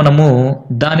ముందు కూడా మనము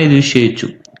దాన్ని యూజ్ చేయొచ్చు.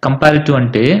 కంపారిటివ్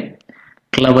అంటే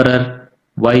క్లవరర్,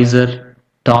 వైజర్,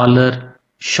 టాలర్,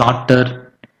 షార్టర్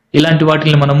ఇలాంటి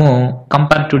వాటిని మనము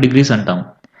కంపారిటివ్ డిగ్రీస్ అంటాం.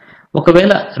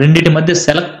 ఒకవేళ రెండింటి మధ్య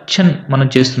సెలక్షన్ మనం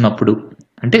చేస్తున్నప్పుడు,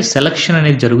 అంటే సెలక్షన్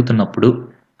అనేది జరుగుతున్నప్పుడు,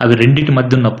 అవి రెండింటి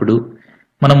మధ్య ఉన్నప్పుడు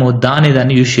మనము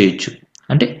దాన్ని యూజ్ చేయొచ్చు.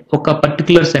 అంటే ఒక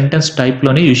పర్టికులర్ సెంటెన్స్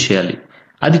టైప్లోనే యూజ్ చేయాలి.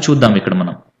 అది చూద్దాం ఇక్కడ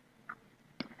మనం.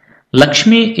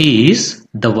 Lakshmi is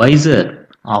the visor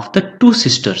of the 2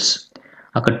 sisters.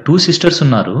 అక్కడ 2 సిస్టర్స్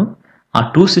ఉన్నారు. ఆ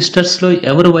 2 సిస్టర్స్లో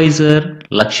ఎవరు వైజర్?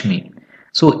 లక్ష్మి.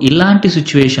 సో ఇలాంటి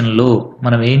సిచ్యువేషన్లో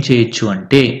మనం ఏం చేయొచ్చు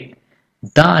అంటే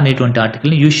ద అనేటువంటి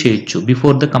ఆర్టికల్ని యూజ్ చేయొచ్చు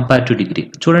బిఫోర్ ద కంపారిటివ్ డిగ్రీ.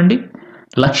 చూడండి,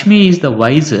 Lakshmi is the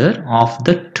visor of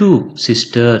the 2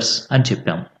 sisters అని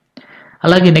చెప్పాము.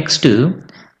 అలాగే next,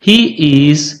 he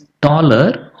is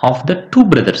taller of the 2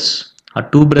 brothers. ఆ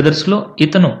 2 బ్రదర్స్లో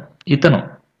ఇతను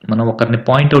మనం ఒకరిని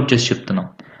పాయింట్అవుట్ చేసి చెప్తున్నాం.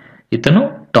 ఇతను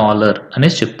టాలర్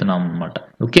అనేసి చెప్తున్నాం అనమాట.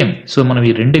 ఓకే, సో మనం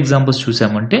ఈ 2 ఎగ్జాంపుల్స్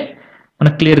చూసామంటే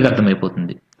మనకు క్లియర్గా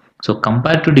అర్థమైపోతుంది. సో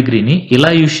కంపారిటివ్ డిగ్రీని ఇలా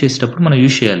యూజ్ చేసేటప్పుడు మనం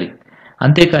యూజ్ చేయాలి.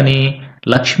 అంతేకాని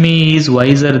లక్ష్మి ఈజ్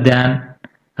వైజర్ దాన్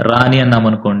రాణి అన్నాం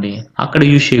అనుకోండి, అక్కడ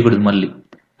యూజ్ చేయకూడదు. మళ్ళీ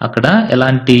అక్కడ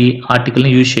ఎలాంటి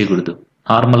ఆర్టికల్ని యూజ్ చేయకూడదు.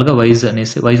 నార్మల్గా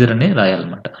వైజర్ అనే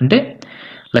రాయాలన్నమాట. అంటే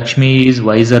లక్ష్మి ఈజ్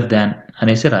వైజర్ దాన్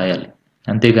అనేసి రాయాలి.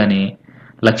 అంతేగాని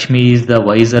లక్ష్మి ఈజ్ ద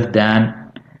వైజర్ దాన్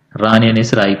రాణి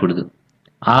అనేసి రాయకూడదు.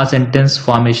 ఆ సెంటెన్స్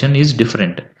ఫార్మేషన్ ఈజ్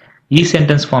డిఫరెంట్, ఈ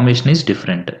సెంటెన్స్ ఫార్మేషన్ ఈజ్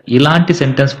డిఫరెంట్. ఇలాంటి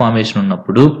సెంటెన్స్ ఫార్మేషన్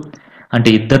ఉన్నప్పుడు, అంటే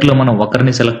ఇద్దరిలో మనం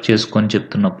ఒకరిని సెలెక్ట్ చేసుకొని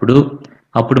చెప్తున్నప్పుడు,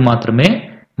 అప్పుడు మాత్రమే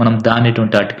మనం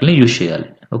దానేటువంటి ఆర్టికల్ని యూజ్ చేయాలి.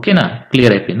 ఓకేనా,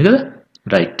 క్లియర్ అయిపోయింది కదా,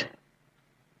 right.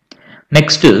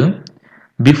 Next,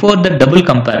 before the double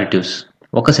కంపారిటివ్స్.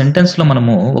 ఒక సెంటెన్స్లో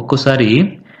మనము ఒక్కోసారి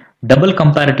డబుల్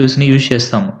కంపారిటివ్స్ని యూజ్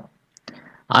చేస్తాము.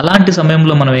 అలాంటి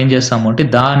సమయంలో మనం ఏం చేస్తాము అంటే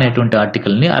దా అనేటువంటి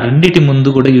ఆర్టికల్ని ఆ రెండింటి ముందు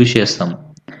కూడా యూజ్ చేస్తాము.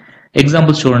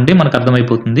 ఎగ్జాంపుల్స్ చూడండి, మనకు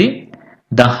అర్థమైపోతుంది.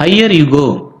 The higher you go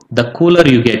the cooler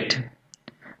you get.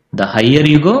 The higher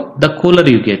you go the cooler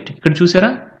you get. ఇక్కడ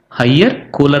చూసారా, హయ్యర్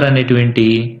కూలర్ అనేటువంటి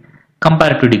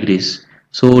comparative degrees.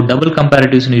 So double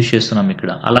కంపారిటివ్స్ని use చేస్తున్నాం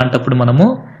ఇక్కడ. అలాంటప్పుడు మనము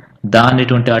దా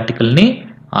అనేటువంటి ఆర్టికల్ని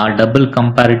ఆ డబుల్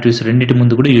కంపారిటివ్స్ రెండింటి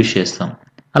ముందు కూడా యూజ్ చేస్తాం.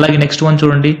 అలాగే నెక్స్ట్ వన్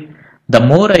చూడండి, the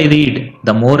more I read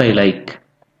the more I like.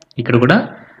 ఇక్కడ కూడా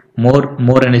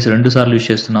మోర్ అనేసి 2 సార్లు యూజ్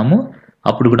చేస్తున్నాము.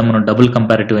 అప్పుడు కూడా మనం డబుల్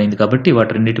కంపారిటివ్ అయింది కాబట్టి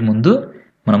వాటి రెండింటి ముందు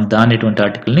మనం దా అనేటువంటి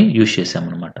ఆర్టికల్ని యూజ్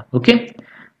చేసామన్నమాట. Okay,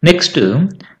 next,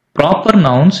 proper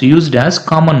nouns used as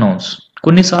common nouns.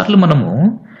 కొన్నిసార్లు మనము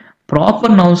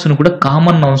ప్రాపర్ నౌన్స్ని కూడా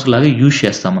కామన్ నౌన్స్ లాగా యూజ్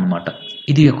చేస్తామన్నమాట.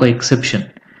 ఇది ఒక ఎక్సెప్షన్.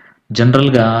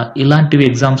 జనరల్గా ఇలాంటివి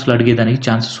ఎగ్జామ్స్లో అడిగేదానికి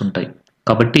ఛాన్సెస్ ఉంటాయి.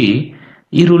 కాబట్టి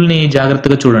ఈ రూల్ని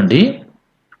జాగ్రత్తగా చూడండి.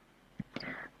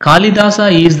 Kalidasa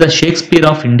is the Shakespeare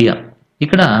of India.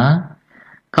 ఇక్కడ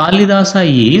Kalidasa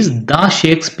is the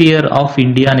Shakespeare of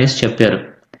India అనేసి చెప్పారు.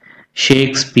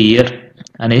 షేక్స్పియర్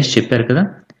అనేసి చెప్పారు కదా.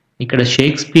 ఇక్కడ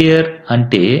షేక్స్పియర్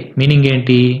అంటే మీనింగ్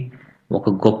ఏంటి? ఒక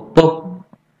గొప్ప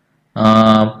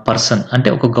పర్సన్, అంటే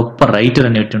ఒక గొప్ప రైటర్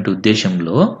అనేటువంటి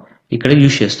ఉద్దేశంలో ఇక్కడ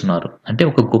యూజ్ చేస్తున్నారు. అంటే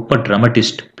ఒక గొప్ప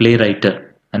డ్రామటిస్ట్, ప్లే రైటర్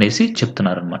అనేసి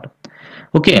చెప్తున్నారు అనమాట.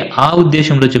 ఓకే, ఆ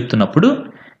ఉద్దేశంలో చెప్తున్నప్పుడు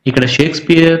ఇక్కడ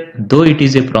Shakespeare though it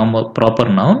is a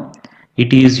proper noun,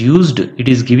 it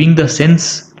is giving the sense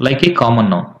like a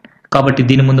common noun. కాబట్టి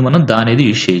దీని ముందు మనం దా అనేది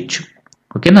యూజ్ చేయొచ్చు.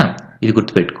 ఓకేనా, ఇది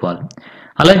గుర్తుపెట్టుకోవాలి.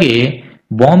 అలాగే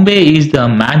Bombay is the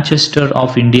Manchester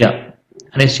of India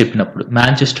అనేసి చెప్పినప్పుడు,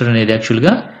 మాంచెస్టర్ అనేది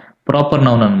యాక్చువల్గా ప్రాపర్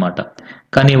నౌన్ అనమాట.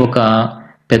 కానీ ఒక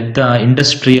పెద్ద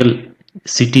ఇండస్ట్రియల్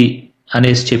సిటీ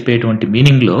అనేసి చెప్పేటువంటి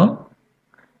మీనింగ్లో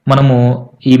మనము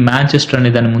ఈ మాంచెస్టర్ అనే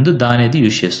దాని ముందు దా అనేది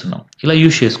యూజ్ చేస్తున్నాం. ఇలా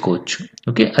యూజ్ చేసుకోవచ్చు.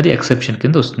 ఓకే, అది ఎక్సెప్షన్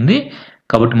కింద వస్తుంది.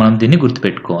 కాబట్టి మనం దీన్ని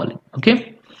గుర్తుపెట్టుకోవాలి. Okay,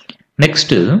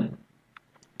 next,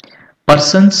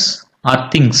 persons are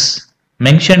things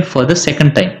mention for the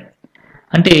second time.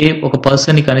 అంటే ఒక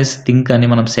పర్సన్కి అనేసి థింక్ అని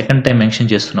మనం సెకండ్ టైం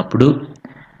మెన్షన్ చేస్తున్నప్పుడు,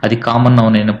 అది కామన్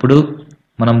నౌన్ అయినప్పుడు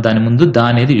మనం దాని ముందు దా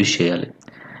అనేది యూజ్ చేయాలి.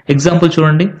 ఎగ్జాంపుల్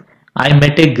చూడండి, ఐ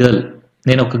మెట్ ఏ గర్ల్.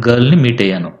 నేను ఒక గర్ల్ని మీట్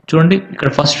అయ్యాను. చూడండి, ఇక్కడ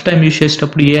ఫస్ట్ టైం యూజ్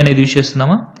చేసేటప్పుడు ఏ అనేది యూజ్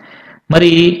చేస్తున్నామా? మరి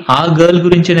ఆ గర్ల్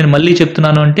గురించి నేను మళ్ళీ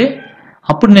చెప్తున్నాను అంటే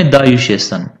అప్పుడు నేను ద యూజ్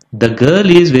చేస్తాను. The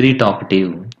girl is very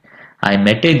talkative. I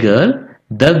met A girl,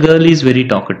 the girl is very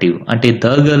talkative. అంటే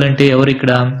ద గర్ల్ అంటే ఎవరు?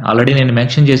 ఇక్కడ ఆల్రెడీ నేను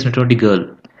మెన్షన్ చేసినటువంటి గర్ల్.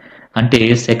 అంటే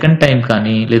సెకండ్ టైం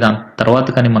కానీ లేదా తర్వాత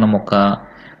కానీ మనం ఒక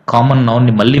కామన్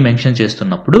నౌన్ని మళ్ళీ మెన్షన్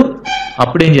చేస్తున్నప్పుడు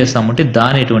అప్పుడు ఏం చేస్తామంటే దా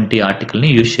అనేటువంటి ఆర్టికల్ని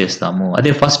యూజ్ చేస్తాము.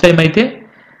 అదే ఫస్ట్ టైం అయితే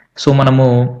సో మనము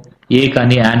ఏ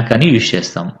కానీ యాన్ కానీ యూజ్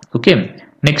చేస్తాం. ఓకే,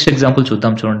 నెక్స్ట్ ఎగ్జాంపుల్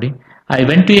చూద్దాం. చూడండి, I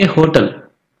went to A hotel.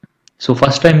 So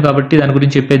first time కాబట్టి దాని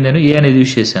గురించి చెప్పేది నేను ఏ అనేది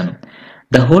యూజ్ చేశాను.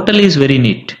 The hotel is very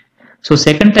neat. So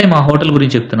second time ఆ హోటల్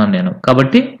గురించి చెప్తున్నాను నేను,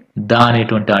 కాబట్టి దా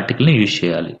అనేటువంటి ఆర్టికల్ని యూజ్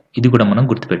చేయాలి. ఇది కూడా మనం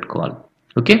గుర్తుపెట్టుకోవాలి.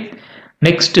 Okay,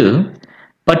 next,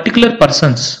 particular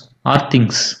persons are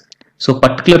things. So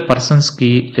particular పర్సన్స్కి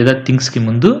లేదా థింగ్స్కి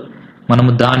ముందు మనము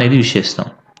దా అనేది యూజ్ చేస్తాం.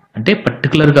 అంటే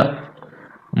పర్టికులర్గా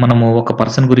మనము ఒక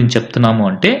పర్సన్ గురించి చెప్తున్నాము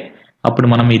అంటే అప్పుడు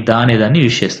మనం ఈ దా అనే దాన్ని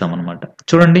యూజ్ చేస్తాం అనమాట.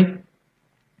 చూడండి,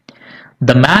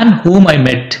 the man whom I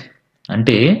met.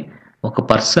 అంటే ఒక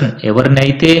పర్సన్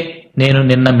ఎవరినైతే నేను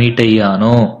నిన్న మీట్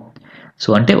అయ్యానో. సో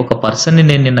అంటే ఒక పర్సన్ని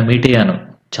నేను నిన్న మీట్ అయ్యాను.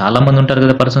 చాలా మంది ఉంటారు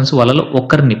కదా పర్సన్స్, వాళ్ళలో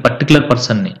ఒకరిని, పర్టికులర్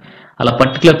పర్సన్ని. అలా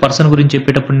పర్టికులర్ పర్సన్ గురించి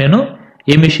చెప్పేటప్పుడు నేను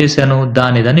ఏమి యూజ్ చేశాను? దా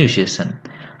అనే దాన్ని యూజ్ చేశాను.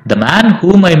 The man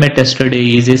whom I met yesterday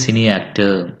is a cine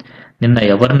actor. నిన్న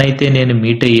ఎవరినైతే నేను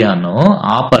మీట్ అయ్యానో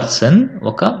ఆ పర్సన్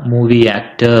ఒక మూవీ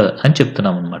యాక్టర్ అని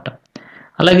చెప్తున్నాం అనమాట.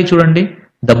 అలాగే చూడండి,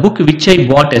 the book which I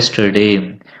bought yesterday.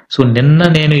 So నిన్న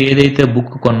నేను ఏదైతే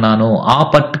బుక్ కొన్నానో ఆ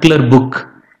పర్టికులర్ బుక్,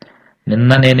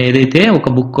 నిన్న నేను ఏదైతే ఒక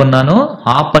బుక్ కొన్నానో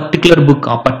ఆ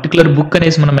పర్టికులర్ బుక్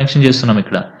అనేసి మనం మెన్షన్ చేస్తున్నాం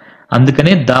ఇక్కడ.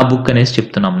 అందుకనే ద బుక్ అనేసి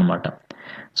చెప్తున్నాం అనమాట.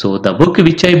 So the book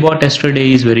which I bought yesterday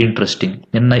is very interesting.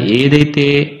 నిన్న ఏదైతే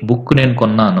బుక్ నేను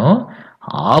కొన్నానో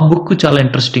ఆ బుక్ చాలా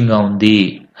ఇంట్రెస్టింగ్గా ఉంది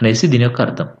అనేసి దీని యొక్క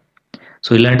అర్థం. సో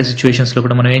ఇలాంటి సిచ్యువేషన్స్లో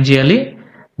కూడా మనం ఏం చేయాలి,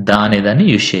 ద అనేదాన్ని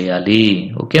యూజ్ చేయాలి.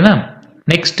 ఓకేనా.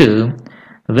 Next,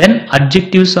 when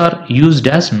adjectives are used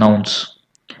as nouns.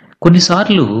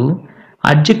 కొన్నిసార్లు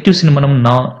అడ్జెక్టివ్స్ని మనం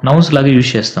నౌన్స్ లాగా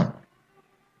యూజ్ చేస్తాం.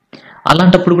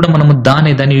 అలాంటప్పుడు కూడా మనము ద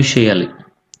అనేదాన్ని యూజ్ చేయాలి.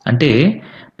 అంటే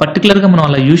పర్టికులర్గా మనం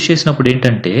అలా యూజ్ చేసినప్పుడు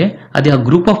ఏంటంటే అది ఆ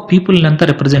గ్రూప్ ఆఫ్ పీపుల్ని అంతా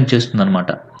రిప్రజెంట్ చేస్తుంది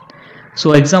అనమాట. సో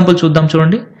ఎగ్జాంపుల్ చూద్దాం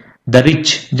చూడండి. ద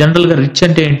రిచ్, జనరల్గా రిచ్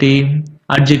అంటే ఏంటి,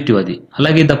 అడ్జెక్టివ్ అది.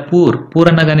 అలాగే ద పూర్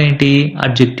అనగానే ఏంటి,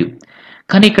 అడ్జెక్టివ్.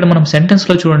 కానీ ఇక్కడ మనం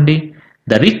సెంటెన్స్లో చూడండి,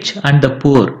 the rich and the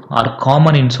poor are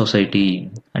common in society.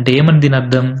 అంటే ఏమని దీని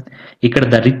అర్థం, ఇక్కడ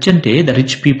ద రిచ్ అంటే ద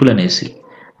రిచ్ పీపుల్ అనేసి,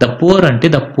 ద పూర్ అంటే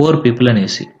ద పూర్ పీపుల్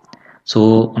అనేసి. సో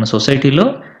మన సొసైటీలో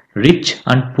రిచ్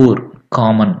అండ్ పూర్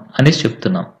కామన్ అనేసి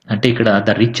చెప్తున్నాం. అంటే ఇక్కడ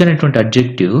ద రిచ్ అనేటువంటి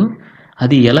అడ్జెక్టివ్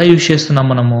అది ఎలా యూజ్ చేస్తున్నాం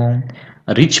మనము,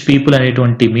 రిచ్ పీపుల్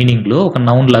అనేటువంటి మీనింగ్లో ఒక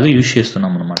నౌన్ లాగా యూజ్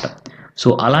చేస్తున్నాం అనమాట. సో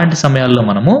అలాంటి సమయాల్లో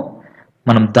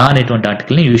మనం ద అనేటువంటి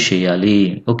ఆర్టికల్ని యూజ్ చేయాలి.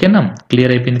 ఓకేనా,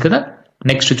 క్లియర్ అయిపోయింది కదా.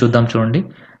 నెక్స్ట్ చూద్దాం చూడండి.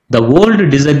 The old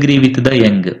disagree with the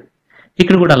young.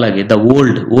 ఇక్కడ కూడా అలాగే ద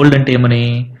ఓల్డ్ అంటే ఏమని,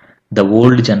 the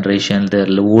old generation,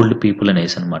 the old people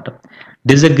అనేసి అనమాట.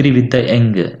 డిసగ్రీ విత్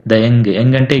ద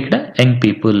యంగ్ అంటే ఇక్కడ యంగ్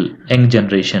పీపుల్, యంగ్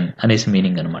జనరేషన్ అనేసి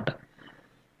మీనింగ్ అనమాట.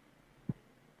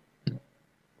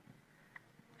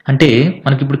 అంటే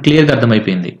మనకి ఇప్పుడు క్లియర్గా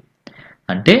అర్థమైపోయింది.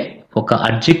 అంటే ఒక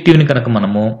అడ్జెక్టివ్ని కనుక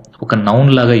మనము ఒక నౌన్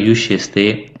లాగా యూజ్ చేస్తే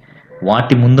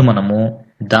వాటి ముందు మనము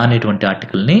ద అనేటువంటి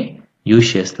ఆర్టికల్ని యూజ్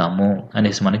చేస్తాము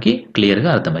అనేసి మనకి క్లియర్గా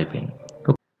అర్థమైపోయింది.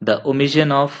 ద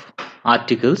ఒమిషన్ ఆఫ్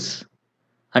ఆర్టికల్స్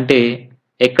అంటే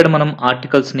ఎక్కడ మనం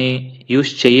ఆర్టికల్స్ని యూజ్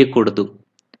చేయకూడదు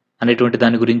అనేటువంటి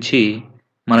దాని గురించి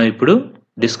మనం ఇప్పుడు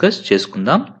డిస్కస్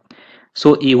చేసుకుందాం. సో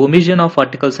ఈ ఒమిషన్ ఆఫ్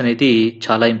ఆర్టికల్స్ అనేది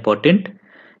చాలా ఇంపార్టెంట్.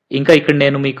 ఇంకా ఇక్కడ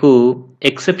నేను మీకు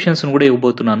ఎక్సెప్షన్స్ను కూడా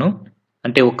ఇవ్వబోతున్నాను.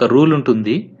 అంటే ఒక రూల్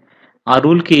ఉంటుంది, ఆ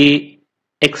రూల్కి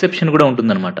ఎక్సెప్షన్ కూడా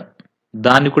ఉంటుందన్నమాట.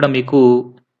 దాన్ని కూడా మీకు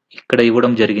ఇక్కడ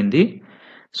ఇవ్వడం జరిగింది.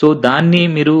 సో దాన్ని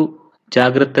మీరు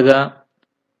జాగ్రత్తగా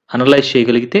అనలైజ్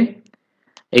చేయగలిగితే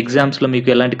ఎగ్జామ్స్లో మీకు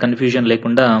ఎలాంటి కన్ఫ్యూజన్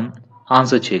లేకుండా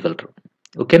ఆన్సర్ చేయగలరు.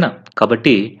 ఓకేనా.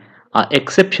 కాబట్టి ఆ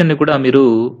ఎక్సెప్షన్ని కూడా మీరు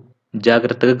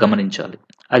జాగ్రత్తగా గమనించాలి,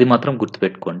 అది మాత్రం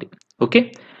గుర్తుపెట్టుకోండి. Okay,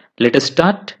 let us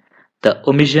start the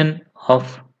omission of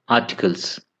articles.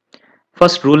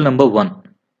 First rule number 1,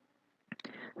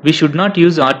 we should not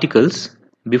use articles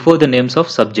before the names of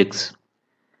subjects.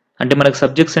 అంటే మనకు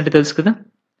సబ్జెక్ట్స్ అంటే తెలుసు కదా,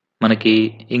 మనకి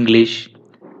ఇంగ్లీష్,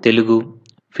 తెలుగు,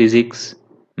 ఫిజిక్స్,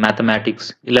 మ్యాథమెటిక్స్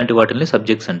ఇలాంటి వాటిని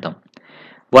సబ్జెక్ట్స్ అంటాం.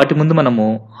 వాటి ముందు మనము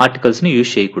ఆర్టికల్స్ని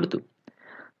యూజ్ చేయకూడదు.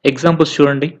 ఎగ్జాంపుల్స్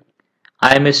చూడండి.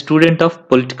 I'm a student of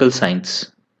political science.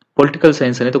 Political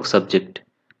science అనేది ఒక సబ్జెక్ట్,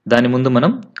 దాని ముందు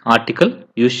మనం ఆర్టికల్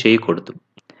యూజ్ చేయకూడదు.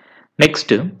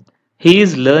 Next, he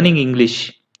is learning English.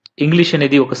 English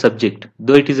అనేది ఒక subject,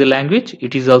 though it is a language,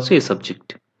 it is also a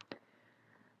subject.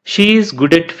 She is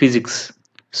good at physics.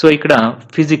 So ఇక్కడ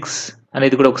physics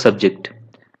అనేది కూడా ఒక సబ్జెక్ట్.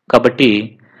 కాబట్టి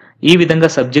ఈ విధంగా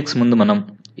సబ్జెక్ట్స్ ముందు మనం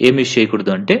ఏం యూజ్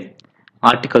చేయకూడదు అంటే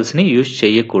ఆర్టికల్స్ని యూజ్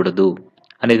చేయకూడదు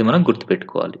అనేది మనం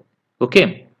గుర్తుపెట్టుకోవాలి. Okay.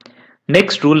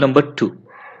 Next rule number 2,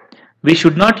 we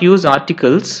should not use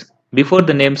articles before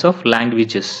the names of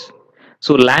languages.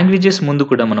 So languages ముందు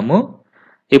కూడా మనము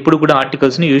ఎప్పుడు కూడా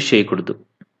ఆర్టికల్స్ని యూజ్ చేయకూడదు.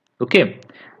 ఓకే,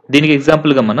 దీనికి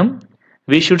ఎగ్జాంపుల్గా మనం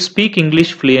we should speak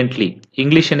English fluently.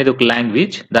 English అనేది ఒక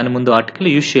లాంగ్వేజ్, దాని ముందు ఆర్టికల్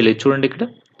యూజ్ చేయలేదు చూడండి ఇక్కడ.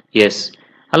 ఎస్.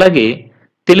 అలాగే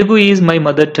Telugu is my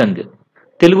mother tongue.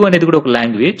 Telugu అనేది కూడా ఒక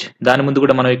లాంగ్వేజ్, దాని ముందు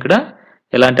కూడా మనం ఇక్కడ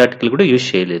ఎలాంటి ఆర్టికల్ కూడా యూజ్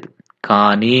చేయలేదు.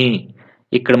 కానీ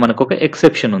ఇక్కడ మనకు ఒక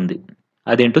ఎక్సెప్షన్ ఉంది,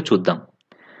 అదేంటో చూద్దాం.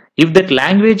 If that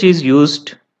language is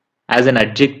used as an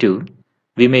adjective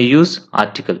we may use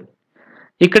article.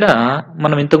 ఇక్కడ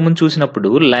మనం ఇంతకుముందు చూసినప్పుడు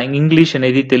ఇంగ్లీష్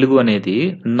అనేది, తెలుగు అనేది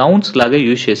నౌన్స్ లాగా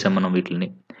యూజ్ చేసాం మనం వీటిని.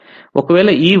 ఒకవేళ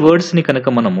ఈ వర్డ్స్ని కనుక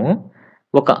మనము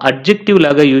ఒక అడ్జెక్టివ్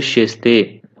లాగా యూజ్ చేస్తే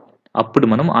అప్పుడు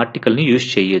మనం ఆర్టికల్ని యూజ్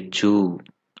చేయొచ్చు.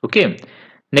 ఓకే.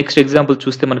 నెక్స్ట్ ఎగ్జాంపుల్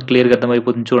చూస్తే మనకు క్లియర్గా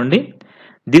అర్థమైపోతుంది చూడండి.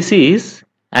 This is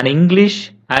an English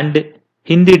and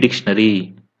Hindi dictionary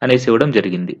అనేసి ఇవ్వడం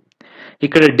జరిగింది.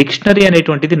 ఇక్కడ డిక్షనరీ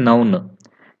అనేటువంటిది నౌన్,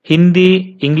 హిందీ,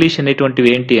 ఇంగ్లీష్ అనేటువంటివి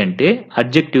ఏంటి అంటే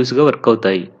అడ్జెక్టివ్స్గా వర్క్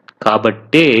అవుతాయి.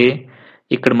 కాబట్టే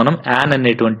ఇక్కడ మనం యాన్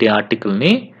అనేటువంటి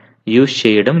ఆర్టికల్ని యూజ్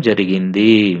చేయడం జరిగింది.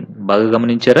 బాగా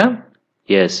గమనించారా?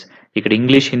 ఎస్. ఇక్కడ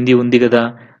ఇంగ్లీష్, హిందీ ఉంది కదా,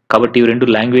 కాబట్టి ఇవి రెండు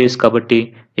లాంగ్వేజెస్, కాబట్టి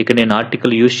ఇక్కడ నేను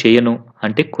ఆర్టికల్ యూజ్ చేయను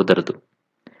అంటే కుదరదు.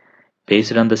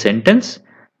 Based on the sentence,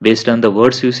 based on the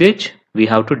words usage we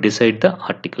have to decide the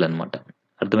article అనమాట.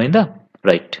 అర్థమైందా?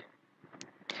 రైట్.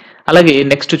 అలాగే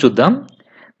నెక్స్ట్ చూద్దాం.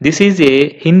 This is a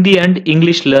Hindi and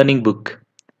English learning book.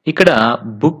 ఇక్కడ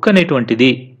బుక్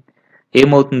అనేటువంటిది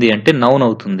ఏమవుతుంది అంటే నౌన్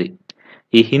అవుతుంది.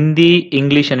 ఈ హిందీ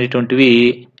ఇంగ్లీష్ అనేటువంటివి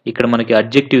ఇక్కడ మనకి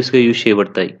అడ్జెక్టివ్స్గా యూజ్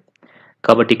చేయబడతాయి.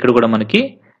 కాబట్టి ఇక్కడ కూడా మనకి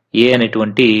ఏ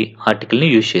అనేటువంటి ఆర్టికల్ని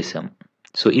యూజ్ చేసాం.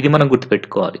 సో ఇది మనం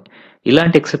గుర్తుపెట్టుకోవాలి.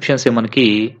 ఇలాంటి ఎక్సెప్షన్స్ మనకి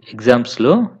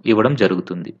ఎగ్జామ్స్లో ఇవ్వడం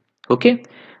జరుగుతుంది. ఓకే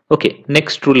ఓకే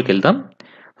నెక్స్ట్ రూల్కి వెళ్దాం.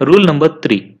 Rule number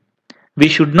 3. We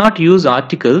should not use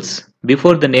articles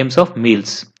before the names of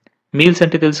meals. Meals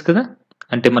అంటే తెలుసు కదా,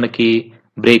 అంటే మనకి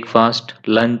బ్రేక్ఫాస్ట్,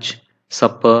 లంచ్,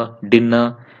 సప్పర్,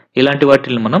 డిన్నర్ ఇలాంటి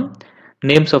వాటిని మనం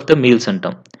నేమ్స్ ఆఫ్ ద మీల్స్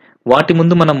అంటాం. వాటి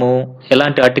ముందు మనము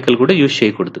ఎలాంటి ఆర్టికల్ కూడా యూజ్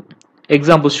చేయకూడదు.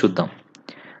 ఎగ్జాంపుల్స్ చూద్దాం.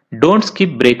 Don't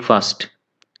skip breakfast.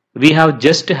 We have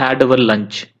just had our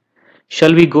lunch.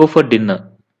 Shall we go for dinner.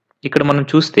 ఇక్కడ మనం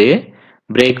చూస్తే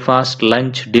బ్రేక్ఫాస్ట్,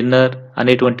 లంచ్, డిన్నర్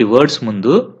అనేటువంటి వర్డ్స్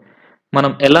ముందు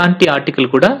మనం ఎలాంటి ఆర్టికల్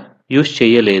కూడా యూజ్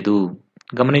చేయలేదు.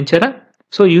 గమనించారా?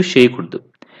 సో యూజ్ చేయకూడదు.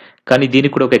 కానీ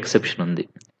దీనికి కూడా ఒక ఎక్సెప్షన్ ఉంది.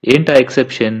 ఏంటా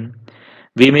exception?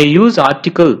 We may use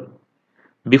article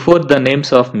before the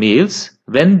names of meals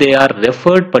when they are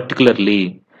referred particularly.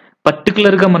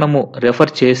 పర్టికులర్గా మనము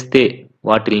రెఫర్ చేస్తే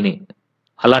వాటిల్ని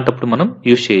అలాంటప్పుడు మనం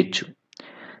యూజ్ చేయొచ్చు.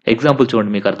 ఎగ్జాంపుల్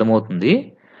చూడండి, మీకు అర్థమవుతుంది.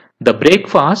 The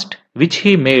breakfast which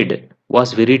he made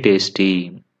was very tasty.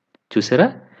 చూసారా?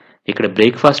 ఇక్కడ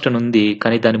బ్రేక్ఫాస్ట్ అని ఉంది,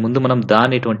 కానీ దాని ముందు మనం దా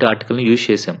అనేటువంటి ఆర్టికల్ని యూజ్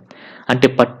చేసాం. అంటే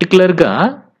పర్టికులర్గా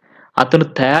అతను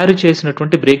తయారు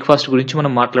చేసినటువంటి బ్రేక్ఫాస్ట్ గురించి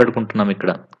మనం మాట్లాడుకుంటున్నాం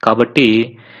ఇక్కడ. కాబట్టి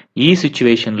ఈ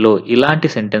సిచ్యువేషన్లో ఇలాంటి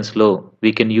సెంటెన్స్లో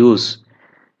we can use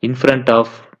in front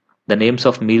of the names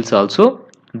of meals also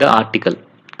the article.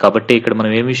 కాబట్టి ఇక్కడ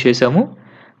మనం ఏమి యూజ్ చేసాము?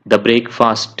 The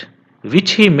breakfast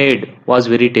which he made was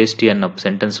very tasty అన్న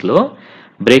సెంటెన్స్లో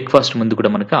బ్రేక్ఫాస్ట్ ముందు కూడా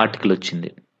మనకి ఆర్టికల్ వచ్చింది.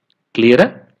 క్లియరా?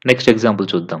 నెక్స్ట్ ఎగ్జాంపుల్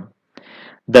చూద్దాం.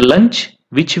 The lunch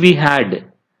which we had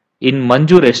in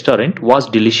Manju restaurant was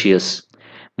delicious.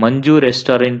 Manju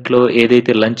రెస్టారెంట్లో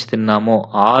ఏదైతే లంచ్ తిన్నామో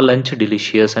ఆ లంచ్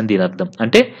డిలిషియస్ అని దీని అర్థం.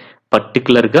 అంటే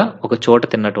పర్టికులర్గా ఒక చోట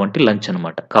తిన్నటువంటి లంచ్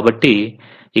అనమాట. కాబట్టి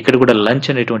ఇక్కడ కూడా లంచ్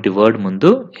అనేటువంటి వర్డ్ ముందు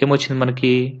ఏమొచ్చింది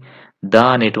మనకి? ద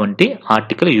అనేటువంటి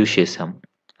ఆర్టికల్ యూజ్ చేసాం.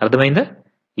 అర్థమైందా?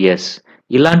 ఎస్.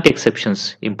 ఇలాంటి exceptions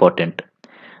important.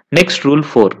 Next rule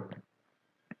 4.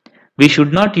 We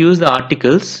should not use the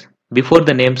articles before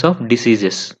the names of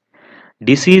diseases.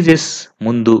 Diseases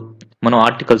ముందు మనం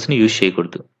ఆర్టికల్స్ని యూజ్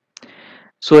చేయకూడదు.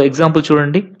 సో ఎగ్జాంపుల్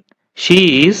చూడండి. She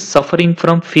is suffering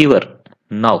from fever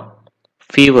now.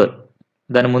 Fever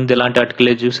దాని ముందు ఎలాంటి ఆర్టికల్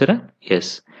లేదు చూసారా?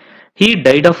 ఎస్. హీ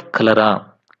డైడ్ ఆఫ్ కలరా.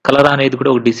 కలరా అనేది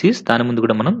కూడా ఒక డిసీజ్, దాని ముందు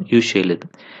కూడా మనం యూజ్ చేయలేదు.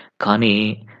 కానీ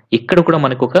ఇక్కడ కూడా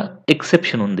మనకు ఒక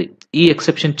ఎక్సెప్షన్ ఉంది. ఈ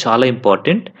ఎక్సెప్షన్ చాలా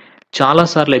ఇంపార్టెంట్.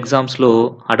 చాలాసార్లు ఎగ్జామ్స్లో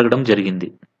అడగడం జరిగింది.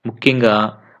 ముఖ్యంగా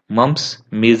మమ్స్,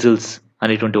 మీజిల్స్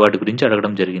అనేటువంటి వాటి గురించి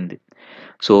అడగడం జరిగింది.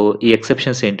 సో ఈ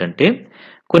ఎక్సెప్షన్స్ ఏంటంటే,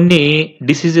 కొన్ని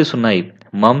డిసీజెస్ ఉన్నాయి.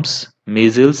 Mumps,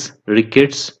 measles,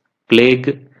 rickets, plague,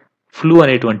 flu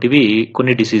అనేటువంటివి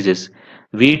కొన్ని డిసీజెస్.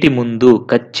 వీటి ముందు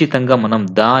ఖచ్చితంగా మనం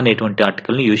ద అనేటువంటి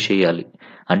ఆర్టికల్ని యూజ్ చేయాలి.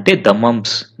 అంటే the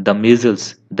mumps, the measles,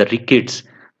 the rickets,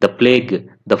 the plague,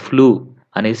 the flu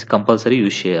అనేసి కంపల్సరీ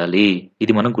యూజ్ చేయాలి.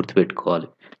 ఇది మనం గుర్తుపెట్టుకోవాలి.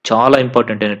 చాలా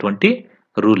ఇంపార్టెంట్ అయినటువంటి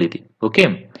రూల్ ఇది. ఓకే.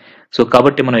 సో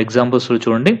కాబట్టి మనం ఎగ్జాంపుల్స్లో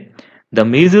చూడండి. The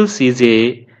measles is a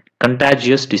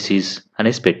contagious disease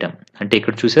అనేసి పెట్టాం. అంటే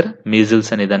ఇక్కడ చూసారా,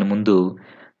 మీజిల్స్ అనే దాని ముందు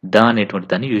ద అనేటువంటి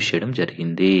దాన్ని యూజ్ చేయడం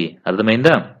జరిగింది.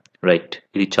 అర్థమైందా? రైట్.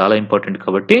 ఇది చాలా ఇంపార్టెంట్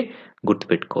కాబట్టి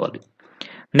గుర్తుపెట్టుకోవాలి.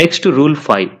 Next rule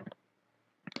 5.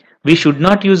 We should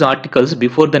not use articles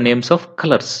before the names of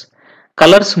colours.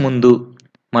 Colours ముందు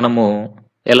మనము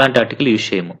ఎలాంటి ఆర్టికల్ యూజ్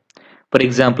చేయము. For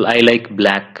example, I like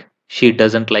black, she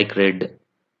doesn't like red,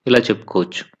 ఇలా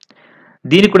చెప్పుకోవచ్చు.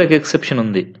 దీనికి కూడా ఒక ఎక్సెప్షన్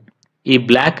ఉంది. ఈ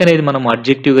బ్లాక్ అనేది మనం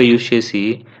అడ్జెక్టివ్గా యూజ్ చేసి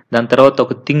దాని తర్వాత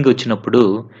ఒక థింగ్ వచ్చినప్పుడు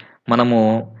మనము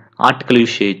ఆర్టికల్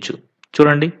యూజ్ చేయొచ్చు.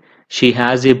 చూడండి, she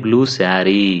has a blue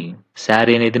sari.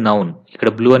 Sari అనేది నౌన్. ఇక్కడ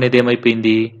బ్లూ అనేది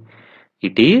ఏమైపోయింది?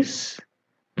 It is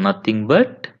nothing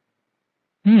but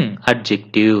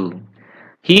adjective.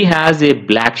 He has a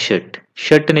black shirt.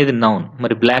 Shirt అనేది నౌన్,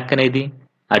 మరి బ్లాక్ అనేది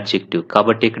అడ్జెక్టివ్.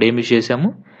 కాబట్టి ఇక్కడ ఏమి యూజ్ చేసాము?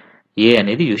 ఏ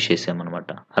అనేది యూజ్ చేసాము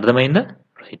అనమాట. అర్థమైందా?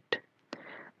 Right.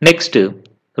 Next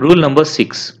rule number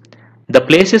 6. The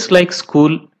places like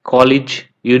school, college,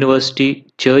 university,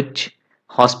 church,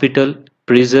 hospital,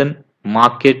 prison,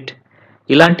 market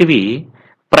ఇలాంటివి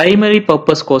ప్రైమరీ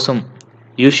పర్పస్ కోసం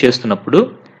యూజ్ చేస్తున్నప్పుడు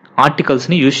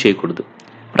ఆర్టికల్స్ని యూజ్ చేయకూడదు.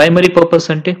 ప్రైమరీ పర్పస్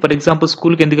అంటే ఫర్ ఎగ్జాంపుల్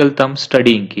స్కూల్కి ఎందుకు వెళ్తాం?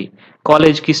 స్టడీయింగ్కి.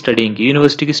 కాలేజ్కి స్టడీయింగ్కి,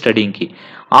 యూనివర్సిటీకి స్టడీయింగ్కి.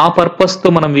 ఆ పర్పస్తో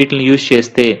మనం వీటిని యూజ్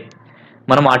చేస్తే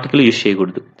మనం ఆర్టికల్ యూజ్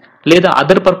చేయకూడదు. లేదా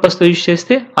అదర్ పర్పస్తో యూజ్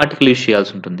చేస్తే ఆర్టికల్ యూజ్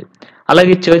చేయాల్సి ఉంటుంది.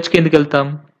 అలాగే చర్చ్కి ఎందుకు వెళ్తాం?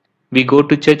 We go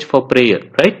to church for prayer,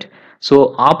 right? So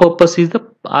ఆ పర్పస్ ఈజ్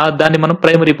దాన్ని మనం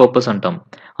ప్రైమరీ పర్పస్ అంటాం.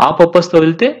 ఆ పర్పస్తో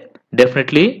వెళ్తే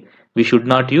definitely we should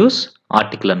not use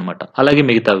article అనమాట. అలాగే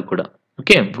మిగతావి కూడా.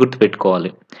 ఓకే, గుర్తుపెట్టుకోవాలి.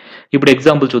 ఇప్పుడు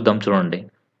ఎగ్జాంపుల్ చూద్దాం, చూడండి.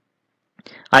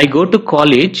 I go to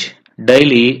college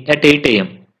daily at 8 AM.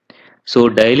 So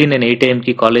daily నేను 8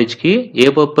 AMకి కాలేజ్కి ఏ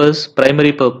పర్పస్?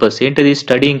 Primary purpose. ఏంటది?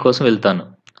 స్టడీయింగ్ కోసం వెళ్తాను.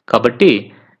 కాబట్టి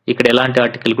ఇక్కడ ఎలాంటి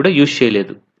ఆర్టికల్ కూడా యూజ్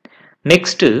చేయలేదు.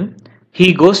 Next, he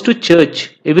goes to church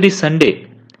every Sunday.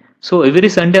 So every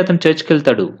Sunday అతను చర్చ్కి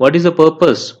వెళ్తాడు. What is the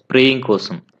purpose? Praying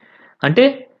కోసం. అంటే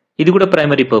ఇది కూడా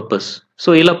ప్రైమరీ పర్పస్. సో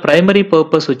ఇలా ప్రైమరీ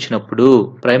పర్పస్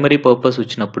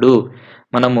వచ్చినప్పుడు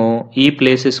మనము ఈ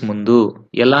ప్లేసెస్ ముందు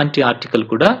ఎలాంటి ఆర్టికల్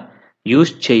కూడా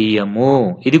యూజ్ చెయ్యము.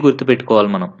 ఇది గుర్తుపెట్టుకోవాలి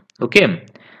మనం. ఓకే,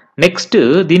 నెక్స్ట్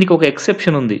దీనికి ఒక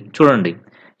ఎక్సెప్షన్ ఉంది, చూడండి.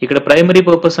 ఇక్కడ ప్రైమరీ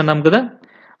పర్పస్ అన్నాం కదా,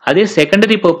 అదే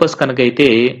సెకండరీ పర్పస్ కనుకైతే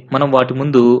మనం వాటి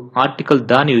ముందు ఆర్టికల్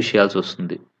దాన్ని యూజ్ చేయాల్సి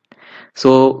వస్తుంది. So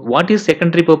what is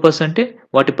secondary purpose అంటే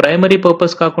వాటి ప్రైమరీ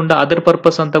పర్పస్ కాకుండా అదర్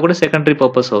పర్పస్ అంతా కూడా సెకండరీ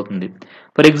పర్పస్ అవుతుంది.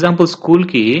 ఫర్ ఎగ్జాంపుల్,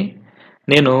 స్కూల్కి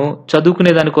నేను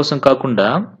చదువుకునే దానికోసం కాకుండా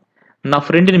నా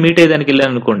ఫ్రెండ్ని మీట్ అయ్యేదానికి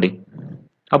వెళ్ళాను అనుకోండి,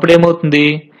 అప్పుడు ఏమవుతుంది?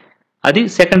 అది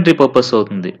సెకండరీ పర్పస్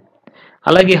అవుతుంది.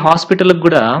 అలాగే హాస్పిటల్కి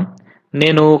కూడా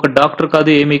నేను ఒక డాక్టర్ కాదు,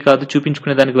 ఏమీ కాదు,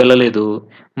 చూపించుకునే దానికి వెళ్ళలేదు,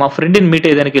 మా ఫ్రెండ్ని మీట్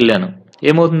అయ్యేదానికి వెళ్ళాను,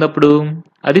 ఏమవుతుంది అప్పుడు?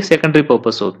 అది సెకండరీ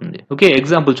పర్పస్ అవుతుంది. ఓకే,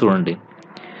 ఎగ్జాంపుల్ చూడండి.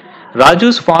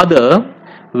 Raju's father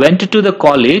went to the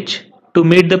college to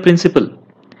meet the principal.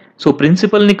 So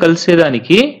ప్రిన్సిపల్ని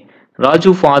కలిసేదానికి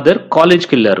Raju father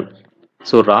కాలేజ్కి వెళ్ళారు.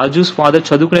 సో రాజుస్ ఫాదర్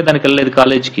చదువుకునే దానికి వెళ్ళలేదు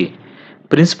కాలేజ్కి,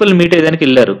 ప్రిన్సిపల్ మీట్ అయ్యేదానికి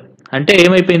వెళ్ళారు. అంటే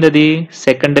ఏమైపోయింది? అది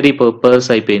సెకండరీ పర్పస్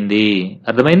అయిపోయింది.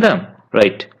 అర్థమైందా?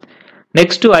 Right.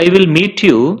 Next, I will meet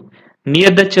you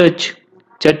near the church.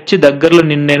 Church దగ్గరలో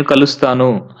నిన్ను నేను కలుస్తాను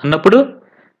అన్నప్పుడు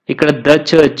ఇక్కడ ద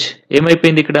చర్చ్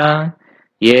ఏమైపోయింది? ఇక్కడ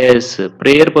ఎస్,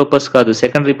 ప్రేయర్ పర్పస్ కాదు,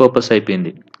 సెకండరీ పర్పస్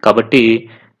అయిపోయింది. కాబట్టి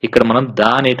ఇక్కడ మనం ద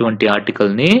అనేటువంటి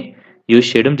ఆర్టికల్ని యూజ్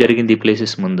చేయడం జరిగింది ఈ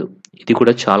ప్లేసెస్ ముందు. ఇది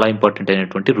కూడా చాలా ఇంపార్టెంట్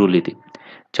అయినటువంటి రూల్. ఇది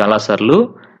చాలాసార్లు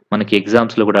మనకి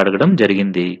ఎగ్జామ్స్లో కూడా అడగడం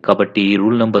జరిగింది. కాబట్టి ఈ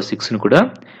రూల్ నెంబర్ 6ని కూడా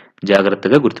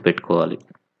జాగ్రత్తగా గుర్తుపెట్టుకోవాలి.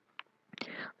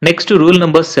 Next, rule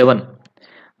number 7,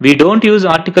 we don't use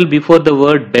article before the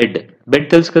word bed. Bed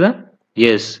తెలుసు కదా?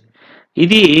 ఎస్.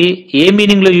 ఇది ఏ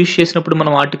మీనింగ్లో యూజ్ చేసినప్పుడు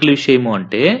మనం ఆర్టికల్ యూజ్ చేయము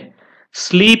అంటే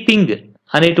స్లీపింగ్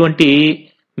అనేటువంటి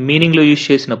మీనింగ్లో యూజ్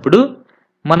చేసినప్పుడు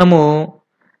మనము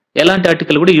ఎలాంటి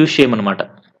ఆర్టికల్ కూడా యూజ్ చేయమన్నమాట.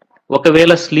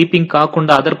 ఒకవేళ స్లీపింగ్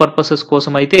కాకుండా అదర్ పర్పసెస్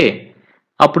కోసం అయితే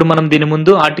అప్పుడు మనం దీని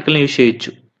ముందు ఆర్టికల్ని యూజ్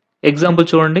చేయొచ్చు. ఎగ్జాంపుల్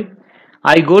చూడండి.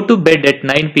 I go to bed at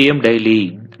 9 PM daily.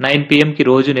 9 PMకి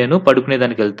రోజు నేను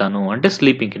పడుకునేదానికి వెళ్తాను, అంటే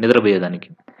స్లీపింగ్కి, నిద్రపోయేదానికి.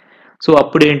 సో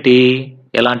అప్పుడేంటి?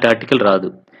 ఎలాంటి ఆర్టికల్ రాదు.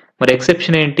 మరి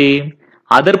ఎక్సెప్షన్ ఏంటి?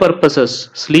 Other purposes.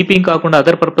 స్లీపింగ్ కాకుండా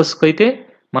అదర్ పర్పస్కి అయితే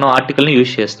మనం ఆర్టికల్ని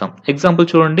యూజ్ చేస్తాం. ఎగ్జాంపుల్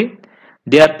చూడండి.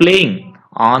 They are playing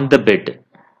on the bed.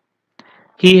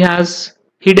 He has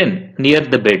hidden near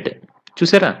the bed.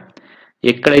 చూసారా?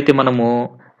 ఎక్కడైతే మనము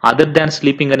అదర్ దాన్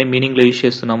స్లీపింగ్ అనే మీనింగ్లో యూజ్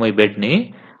చేస్తున్నామో ఈ బెడ్ని,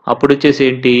 అప్పుడు వచ్చేసి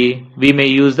ఏంటి? వి may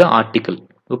use the article.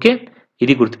 Okay,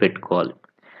 ఇది గుర్తుపెట్టుకోవాలి.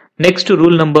 Next,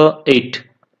 rule number 8,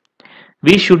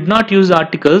 we should not use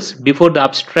articles before the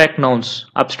abstract nouns.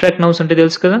 Abstract nouns అంటే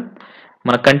తెలుసు కదా,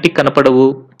 మన కంటికి కనపడవు,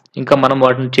 ఇంకా మనం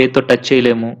వాటిని చేతితో టచ్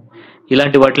చేయలేము,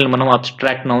 ఇలాంటి వాటిని మనం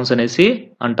అబ్స్ట్రాక్ట్ నౌన్స్ అనేసి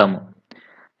అంటాము.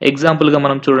 ఎగ్జాంపుల్గా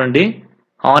మనం చూడండి,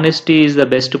 honesty is the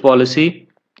best policy,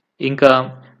 ఇంకా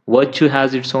virtue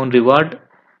has its own reward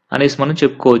అనేసి మనం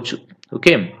చెప్పుకోవచ్చు.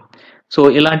 ఓకే, సో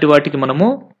ఇలాంటి వాటికి మనము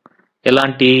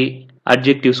ఎలాంటి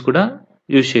అడ్జెక్టివ్స్ కూడా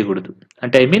యూజ్ చేయకూడదు.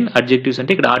 అంటే ఐ మీన్ అడ్జెక్టివ్స్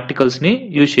అంటే ఇక్కడ ఆర్టికల్స్ని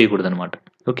యూజ్ చేయకూడదు అనమాట.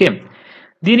 ఓకే,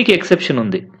 దీనికి ఎక్సెప్షన్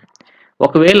ఉంది.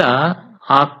 ఒకవేళ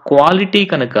ఆ క్వాలిటీ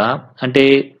కనుక, అంటే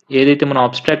ఏదైతే మనం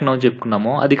అబ్స్ట్రాక్ట్ నౌన్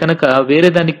చెప్పుకున్నామో అది కనుక వేరే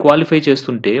దాన్ని క్వాలిఫై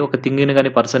చేస్తుంటే, ఒక థింగ్ని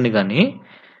కానీ పర్సన్ని కానీ,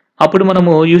 అప్పుడు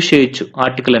మనము యూజ్ చేయొచ్చు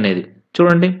ఆర్టికల్ అనేది.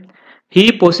 చూడండి. He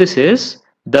possesses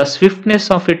the swiftness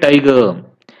of a tiger.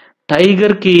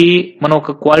 టైగర్కి మనం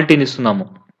ఒక క్వాలిటీని ఇస్తున్నాము,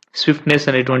 స్విఫ్ట్నెస్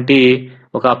అనేటువంటి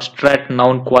ఒక అబ్స్ట్రాక్ట్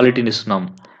నౌన్ క్వాలిటీని ఇస్తున్నాము,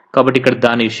 కాబట్టి ఇక్కడ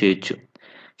దాన్ని యూజ్ చేయొచ్చు.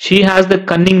 She has the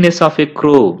cunningness of a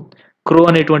క్రో. క్రో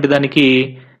అనేటువంటి దానికి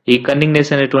ఈ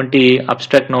కన్నింగ్నెస్ అనేటువంటి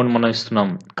అబ్స్ట్రాక్ట్ నౌన్ మనం ఇస్తున్నాం,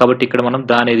 కాబట్టి ఇక్కడ మనం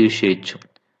దాని అనేది యూజ్ చేయొచ్చు.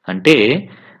 అంటే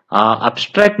ఆ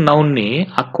అబ్స్ట్రాక్ట్ నౌన్ని,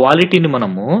 ఆ క్వాలిటీని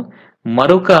మనము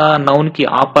మరొక నౌన్కి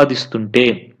ఆపాదిస్తుంటే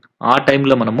ఆ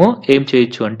టైంలో మనము ఏం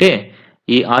చేయొచ్చు అంటే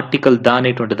ఈ ఆర్టికల్ దా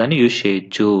అనేటువంటి దాన్ని యూజ్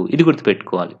చేయొచ్చు. ఇది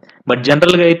గుర్తుపెట్టుకోవాలి. బట్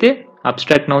జనరల్గా అయితే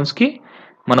అబ్స్ట్రాక్ట్ నౌన్స్కి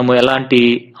మనము ఎలాంటి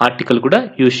ఆర్టికల్ కూడా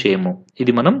యూజ్ చేయము.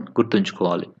 ఇది మనం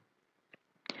గుర్తుంచుకోవాలి.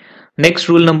 Next,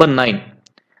 rule number 9,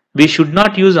 we should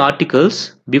not use articles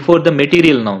before the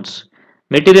material nouns.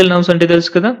 Material nouns అంటే తెలుసు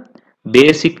కదా,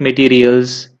 బేసిక్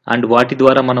మెటీరియల్స్ అండ్ వాటి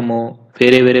ద్వారా మనము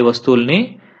వేరే వేరే వస్తువుల్ని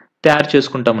తయారు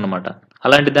చేసుకుంటాం అనమాట.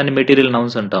 అలాంటి దాన్ని మెటీరియల్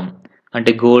నౌన్స్ అంటాం.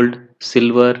 అంటే gold,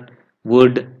 silver,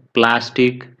 would,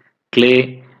 plastic, clay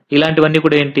ఇలాంటివన్నీ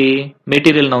కూడా ఏంటి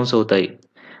మెటీరియల్ నౌన్స్ అవుతాయి.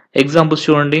 ఎగ్జాంపుల్స్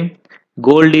చూడండి.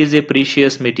 Gold is a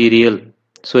precious material.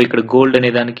 So ఇక్కడ గోల్డ్ అనే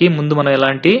దానికి ముందు మనం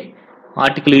ఎలాంటి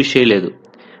ఆర్టికల్ యూజ్ చేయలేదు.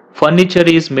 Furniture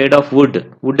is made of would.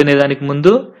 Would అనే దానికి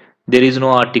ముందు there is no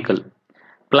article.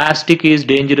 Plastic is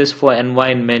dangerous for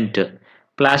environment.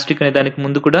 Plastic అనే దానికి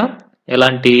ముందు కూడా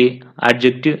ఎలాంటి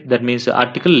అడ్జెక్టివ్ దట్ మీన్స్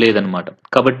ఆర్టికల్ లేదనమాట.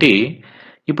 కాబట్టి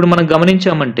ఇప్పుడు మనం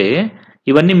గమనించామంటే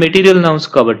ఇవన్నీ మెటీరియల్ నౌన్స్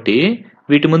కాబట్టి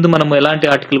వీటి ముందు మనం ఎలాంటి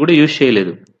ఆర్టికల్ కూడా యూజ్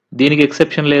చేయలేదు. దీనికి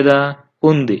ఎక్సెప్షన్ లేదా?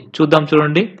 ఉంది. చూద్దాం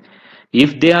చూడండి.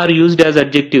 If they are used as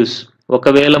adjectives,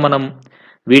 ఒకవేళ మనం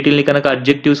వీటిని కనుక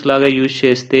అడ్జెక్టివ్స్ లాగా యూజ్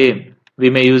చేస్తే వి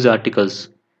may use articles.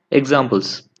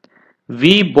 Examples.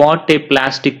 We bought a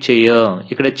plastic chair.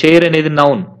 ఇక్కడ చైర్ అనేది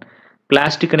నౌన్,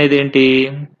 ప్లాస్టిక్ అనేది ఏంటి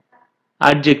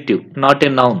అడ్జెక్టివ్, నాట్ ఏ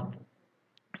నౌన్.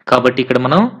 కాబట్టి ఇక్కడ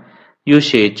మనం యూజ్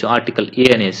చేయొచ్చు ఆర్టికల్ ఏ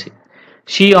అనేసి.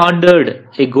 She ordered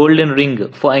a golden ring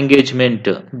for engagement.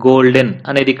 Golden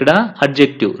అనేది ఇక్కడ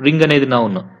అడ్జెక్టివ్, రింగ్ అనేది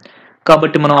నౌన్.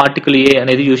 కాబట్టి మనం ఆర్టికల్ ఏ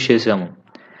అనేది యూజ్ చేసాము.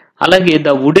 అలాగే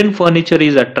the wooden furniture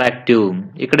is attractive.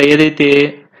 ఇక్కడ ఏదైతే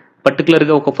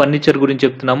పర్టికులర్గా ఒక ఫర్నిచర్ గురించి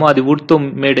చెప్తున్నామో అది వుడ్తో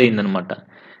మేడ్ అయిందనమాట.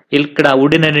 ఇక్కడ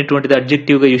వుడెన్ అనేటువంటిది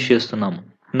అడ్జెక్టివ్గా యూజ్ చేస్తున్నాము.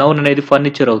 నౌన్ అనేది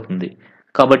ఫర్నిచర్ అవుతుంది.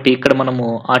 కాబట్టి ఇక్కడ మనము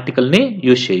ఆర్టికల్ని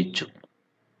యూజ్ చేయొచ్చు.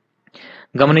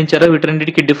 గమనించారా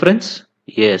వీటన్నిటికీ difference?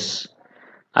 Yes,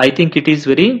 I think it is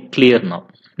very clear now.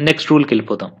 Next రూల్కి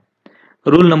వెళ్ళిపోతాం.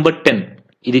 Rule number 10.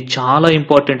 ఇది చాలా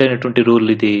ఇంపార్టెంట్ అయినటువంటి రూల్.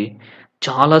 ఇది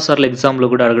చాలాసార్లు ఎగ్జామ్లో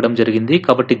కూడా అడగడం జరిగింది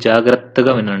కాబట్టి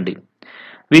జాగ్రత్తగా వినండి.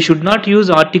 We should not use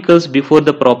articles before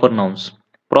the proper nouns.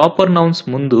 Proper nouns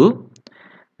ముందు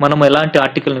మనం ఎలాంటి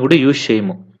ఆర్టికల్ని కూడా యూజ్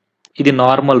చేయము. ఇది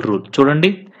నార్మల్ రూల్.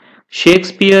 చూడండి.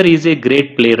 Shakespeare is a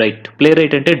great play right. Play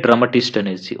right అంటే డ్రామటిస్ట్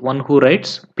అనేసి, వన్ హూ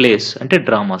రైట్స్ ప్లేస్ అంటే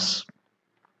dramas.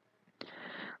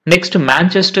 Next,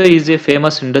 Manchester is a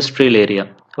famous industrial area.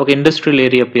 ఒక ఇండస్ట్రియల్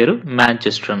ఏరియా పేరు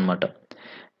మాంచెస్టర్ అనమాట.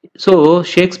 So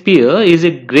Shakespeare is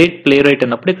a great play right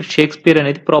అన్నప్పుడు ఇక్కడ Shakespeare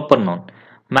అనేది proper noun,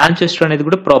 Manchester అనేది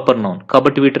కూడా ప్రాపర్ నౌన్.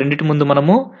 కాబట్టి వీటన్నిటి ముందు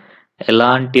మనము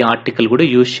ఎలాంటి ఆర్టికల్ కూడా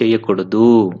యూజ్ చేయకూడదు.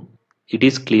 ఇట్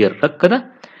ఈస్ క్లియర్ కదా.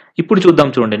 ఇప్పుడు చూద్దాం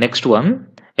చూడండి. నెక్స్ట్ వన్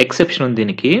ఎక్సెప్షన్ ఉంది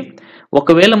దీనికి.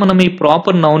 ఒకవేళ మనం ఈ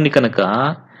ప్రాపర్ నౌన్ ని కనుక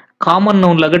కామన్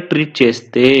నౌన్ లాగా ట్రీట్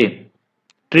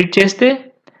చేస్తే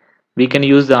we can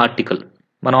use the article.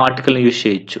 మనం ఆర్టికల్ని యూజ్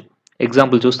చేయొచ్చు.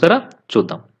 ఎగ్జాంపుల్ చూస్తారా?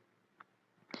 చూద్దాం.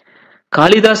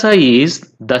 Kalidasa is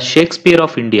the Shakespeare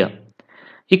of India.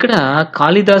 ఇక్కడ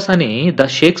కాళిదాస్ అని ద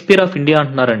షేక్స్పియర్ ఆఫ్ ఇండియా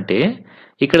అంటున్నారంటే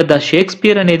ఇక్కడ ద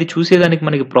షేక్స్పియర్ అనేది చూసేదానికి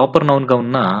మనకి ప్రాపర్ నౌన్ గా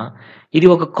ఉన్నా ఇది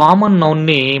ఒక కామన్ నౌన్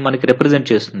ని మనకి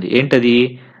రిప్రజెంట్ చేస్తుంది. ఏంటది?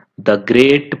 ద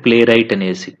గ్రేట్ ప్లే రైట్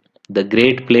అనేసి. ద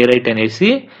గ్రేట్ ప్లే రైట్ అనేసి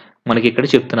మనకి ఇక్కడ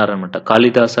చెప్తున్నారు అనమాట.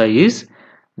 Kalidasa is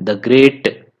the great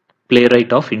play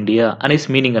right of India అనేసి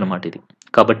మీనింగ్ అనమాట ఇది.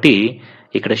 కాబట్టి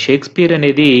ఇక్కడ షేక్స్పియర్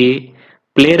అనేది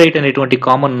ప్లే రైట్ అనేటువంటి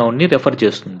కామన్ నౌన్ ని రెఫర్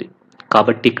చేస్తుంది.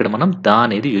 కాబట్టి ఇక్కడ మనం దా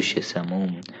అనేది యూజ్ చేసాము.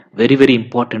 వెరీ వెరీ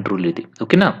ఇంపార్టెంట్ రూల్ ఇది.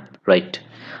 ఓకేనా? రైట్.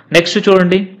 నెక్స్ట్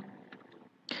చూడండి.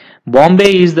 Bombay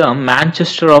is the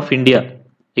Manchester of India.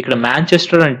 ఇక్కడ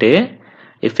మాంచెస్టర్ అంటే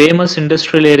ఏ ఫేమస్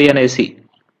ఇండస్ట్రియల్ ఏరియా అనేసి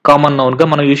కామన్ నౌన్ గా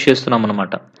మనం యూజ్ చేస్తున్నాం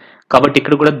అనమాట. కాబట్టి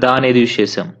ఇక్కడ కూడా దా అనేది యూజ్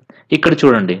చేసాం. ఇక్కడ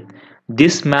చూడండి.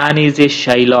 This man is a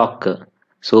Shylock.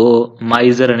 So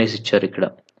miser అనేసి ఇచ్చారు ఇక్కడ.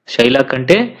 షైలాక్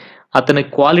అంటే అతని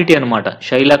క్వాలిటీ అనమాట.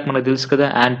 షైలాక్ మనకు తెలుసు కదా,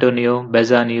 యాంటోనియో,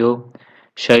 బెజానియో,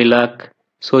 షైలాక్.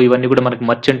 సో ఇవన్నీ కూడా మనకి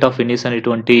మర్చెంట్ ఆఫ్ వెనీస్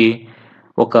అనేటువంటి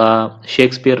ఒక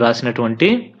షేక్స్పియర్ రాసినటువంటి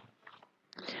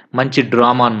మంచి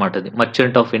డ్రామా అనమాట. అది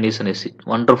మర్చెంట్ ఆఫ్ వెనీస్ అనేసి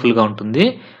వండర్ఫుల్ గా ఉంటుంది.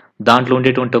 దాంట్లో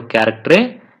ఉండేటువంటి ఒక క్యారెక్టరే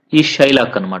ఈ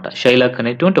షైలాక్ అనమాట. షైలాక్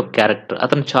అనేటువంటి ఒక క్యారెక్టర్.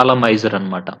 అతను చాలా మైజర్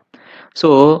అనమాట. సో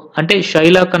అంటే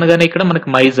షైలాక్ అనగానే ఇక్కడ మనకి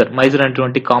మైజర్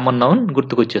అనేటువంటి కామన్ నౌన్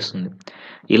గుర్తుకొచ్చేస్తుంది.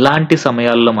 ఇలాంటి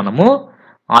సమయాల్లో మనము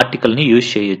ఆర్టికల్ ని యూజ్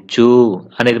చేయొచ్చు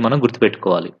అనేది మనం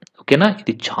గుర్తుపెట్టుకోవాలి. ఓకేనా?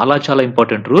 ఇది చాలా చాలా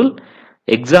ఇంపార్టెంట్ రూల్.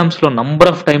 ఎగ్జామ్స్ లో నంబర్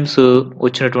ఆఫ్ టైమ్స్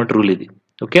వచ్చినటువంటి రూల్ ఇది.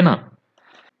 ఓకేనా?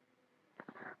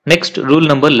 Next rule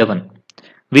number 11.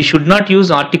 We should not use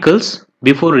articles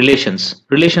before relations.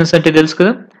 Relations అంటే తెలుసు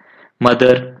కదా,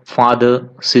 mother, father,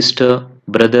 sister,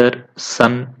 brother,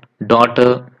 sun,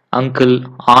 daughter, uncle,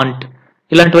 aunt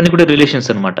ఇలాంటివన్నీ కూడా రిలేషన్స్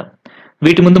అనమాట.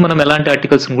 వీటి ముందు మనం ఎలాంటి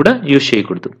ఆర్టికల్స్ కూడా యూజ్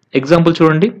చేయకూడదు. ఎగ్జాంపుల్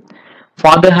చూడండి.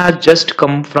 Father has just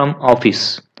come from office.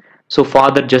 So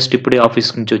father just ఇప్పుడే ఆఫీస్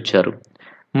నుంచి వచ్చారు.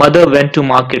 Mother went to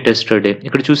market yesterday.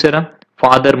 ఇక్కడ చూసారా,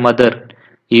 ఫాదర్, మదర్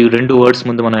ఈ రెండు వర్డ్స్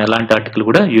ముందు మనం ఎలాంటి ఆర్టికల్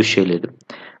కూడా యూజ్ చేయలేదు.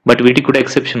 బట్ వీటికి కూడా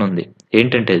ఎక్సెప్షన్ ఉంది.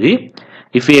 ఏంటంటే అది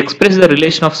if you express the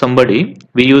relation of somebody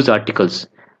we use articles.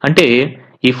 అంటే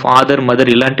ఈ ఫాదర్, మదర్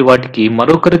ఇలాంటి వాటికి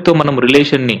మరొకరితో మనం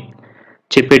రిలేషన్ ని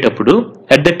చెప్పేటప్పుడు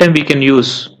at that time we can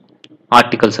use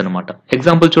articles అనమాట.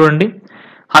 ఎగ్జాంపుల్ చూడండి,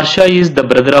 Harsha is the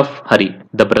brother of Hari,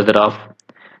 the brother of.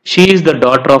 She is the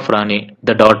daughter of Rani,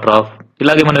 the daughter of.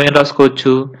 ఇలాగే మనం ఏం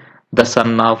రాసుకోవచ్చు, the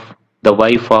son of, the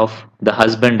wife of, the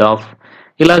husband of.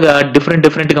 ఇలాగా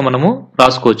different గా మనము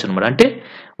రాసుకోవచ్చు అనమాట. అంటే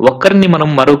ఒకరిని మనం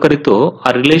మరొకరితో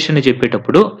ఆ రిలేషన్ ని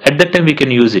చెప్పేటప్పుడు at that time we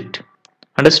can use it.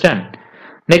 Understand.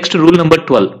 Next rule number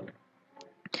 12,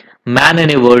 man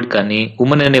అనే వర్డ్ కానీ,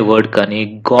 ఉమెన్ అనే వర్డ్ కానీ,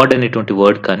 గాడ్ అనేటువంటి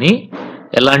వర్డ్ కానీ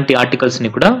ఎలాంటి ఆర్టికల్స్ ని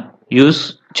కూడా యూజ్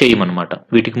చేయమన్నమాట.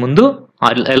 వీటికి ముందు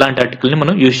ఎలాంటి ఆర్టికల్ ని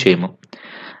మనం యూజ్ చేయము.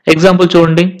 ఎగ్జాంపుల్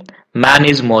చూడండి, man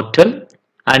is mortal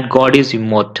and God is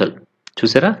immortal.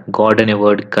 చూసారా, గాడ్ అనే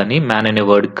వర్డ్ కానీ మ్యాన్ అనే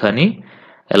వర్డ్ కానీ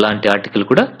ఎలాంటి ఆర్టికల్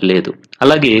కూడా లేదు.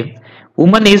 అలాగే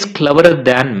women is cleverer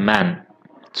than man.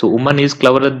 So women is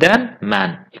cleverer than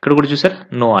man, ఇక్కడ కూడా చూసారా,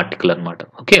 నో ఆర్టికల్ అనమాట.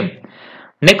 Okay.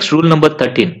 Next rule number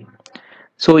 13.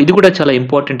 So ఇది కూడా చాలా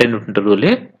ఇంపార్టెంట్ అయినటువంటి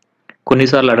రూలే,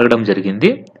 కొన్నిసార్లు అడగడం జరిగింది.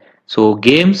 సో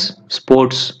గేమ్స్,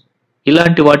 స్పోర్ట్స్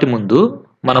ఇలాంటి వాటి ముందు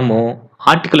మనము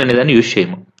ఆర్టికల్ అనే దాన్ని యూజ్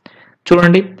చేయము.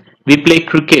 చూడండి, we play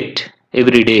cricket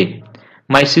every day,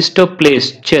 my sister place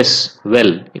chess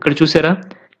well. ఇక్కడ చూసారా,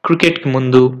 క్రికెట్ కి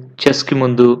ముందు, చెస్ కి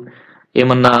ముందు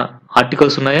ఏమన్నా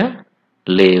ఆర్టికల్స్ ఉన్నాయా?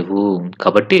 లేవు.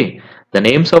 కాబట్టి the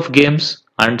names of games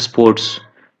and sports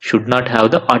should not have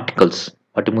the articles.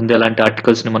 వాటి ముందు ఎలాంటి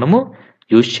ఆర్టికల్స్ ని మనము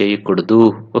యూజ్ చేయకూడదు.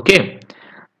 ఓకే.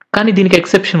 కానీ దీనికి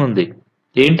ఎక్సెప్షన్ ఉంది.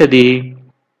 ఏంటది?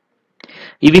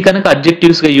 ఇవి కనుక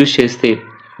అడ్జెక్టివ్స్ గా యూజ్ చేస్తే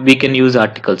వీ కెన్ యూజ్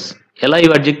ఆర్టికల్స్. ఎలా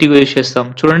ఇవి అడ్జెక్టివ్ గా యూజ్ చేస్తాం?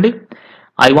 చూడండి,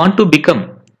 I want to become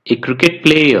a cricket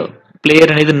player.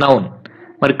 Player అనేది నౌన్,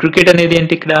 మరి క్రికెట్ అనేది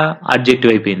ఏంటి? ఇక్కడ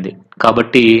అడ్జెక్టివ్ అయిపోయింది.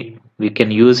 కాబట్టి we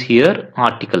can use here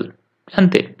article,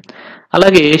 అంతే.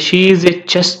 అలాగే she is a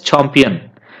chess champion.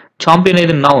 Champion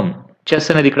అనేది నౌన్, చెస్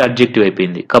అనేది ఇక్కడ అడ్జెక్టివ్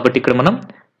అయిపోయింది. కాబట్టి ఇక్కడ మనం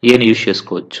ఏని యూజ్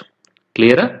చేసుకోవచ్చు.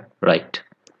 క్లియరా? Right.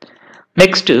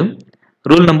 Next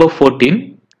rule number 14,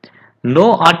 no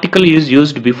article is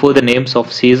used before the names of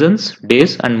seasons,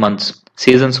 days and months.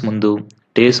 Seasons ముందు,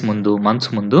 డేస్ ముందు,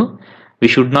 మంత్స్ ముందు we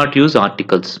should not use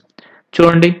articles.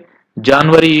 చూడండి,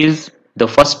 జనవరి is the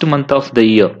first month of the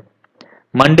year,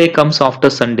 Monday comes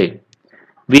after Sunday,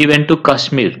 we went to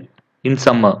Kashmir in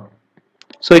summer.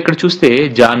 So ఇక్కడ చూస్తే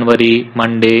జనవరి,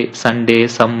 Monday, Sunday,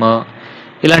 summer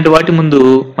ఇలాంటి వాటి ముందు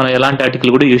మనం ఎలాంటి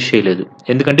ఆర్టికల్ కూడా యూజ్ చేయలేదు,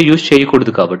 ఎందుకంటే యూజ్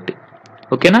చేయకూడదు కాబట్టి.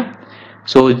 ఓకేనా?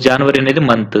 సో జనవరి అనేది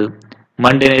మంత్,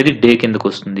 మండే అనేది డే కిందకు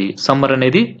వస్తుంది, సమ్మర్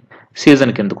అనేది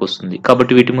సీజన్ కిందకు వస్తుంది.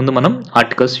 కాబట్టి వీటి ముందు మనం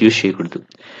ఆర్టికల్స్ యూజ్ చేయకూడదు.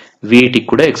 వీటికి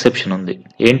కూడా ఎక్సెప్షన్ ఉంది.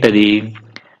 ఏంటది?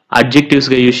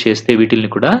 అడ్జెక్టివ్స్ గా యూజ్ చేస్తే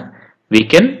వీటిని కూడా we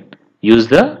can use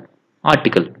the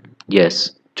article. Yes.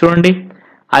 చూడండి,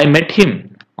 I met him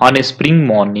on a spring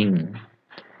morning,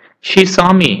 she saw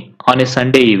me on a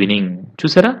Sunday evening.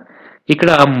 చూసారా,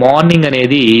 ఇక్కడ మార్నింగ్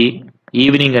అనేది,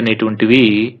 ఈవినింగ్ అనేటువంటివి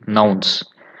నౌన్స్.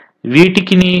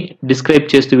 వీటికి డిస్క్రైబ్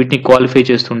చేస్తూ, వీటిని క్వాలిఫై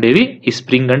చేస్తుండేవి ఈ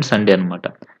స్ప్రింగ్ అండ్ సండే అన్నమాట.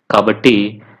 కాబట్టి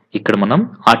ఇక్కడ మనం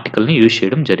ఆర్టికల్ ని యూజ్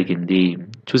చేయడం జరిగింది.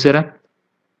 చూసారా,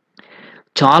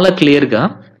 చాలా క్లియర్ గా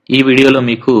ఈ వీడియోలో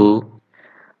మీకు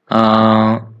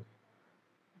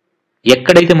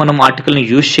ఎక్కడైతే మనం ఆర్టికల్ ని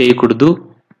యూజ్ చేయకూడదు,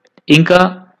 ఇంకా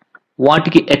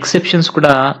వాటికి ఎక్సెప్షన్స్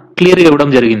కూడా క్లియర్గా ఇవ్వడం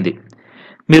జరిగింది.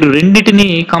 మీరు రెండిటిని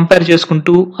కంపేర్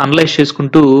చేసుకుంటూ, అనలైజ్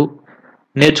చేసుకుంటూ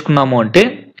నేర్చుకున్నాము అంటే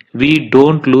we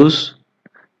don't lose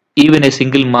even a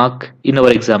single mark in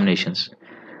our examinations.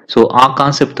 So ఆ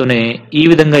కాన్సెప్ట్తోనే ఈ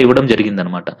విధంగా ఇవ్వడం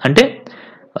జరిగిందనమాట. అంటే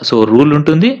సో రూల్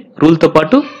ఉంటుంది, రూల్తో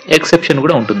పాటు ఎక్సెప్షన్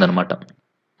కూడా ఉంటుంది అనమాట.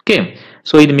 ఓకే.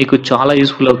 సో ఇది మీకు చాలా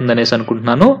యూస్ఫుల్ అవుతుంది అనేసి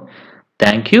అనుకుంటున్నాను.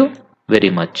 Thank you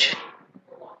very much.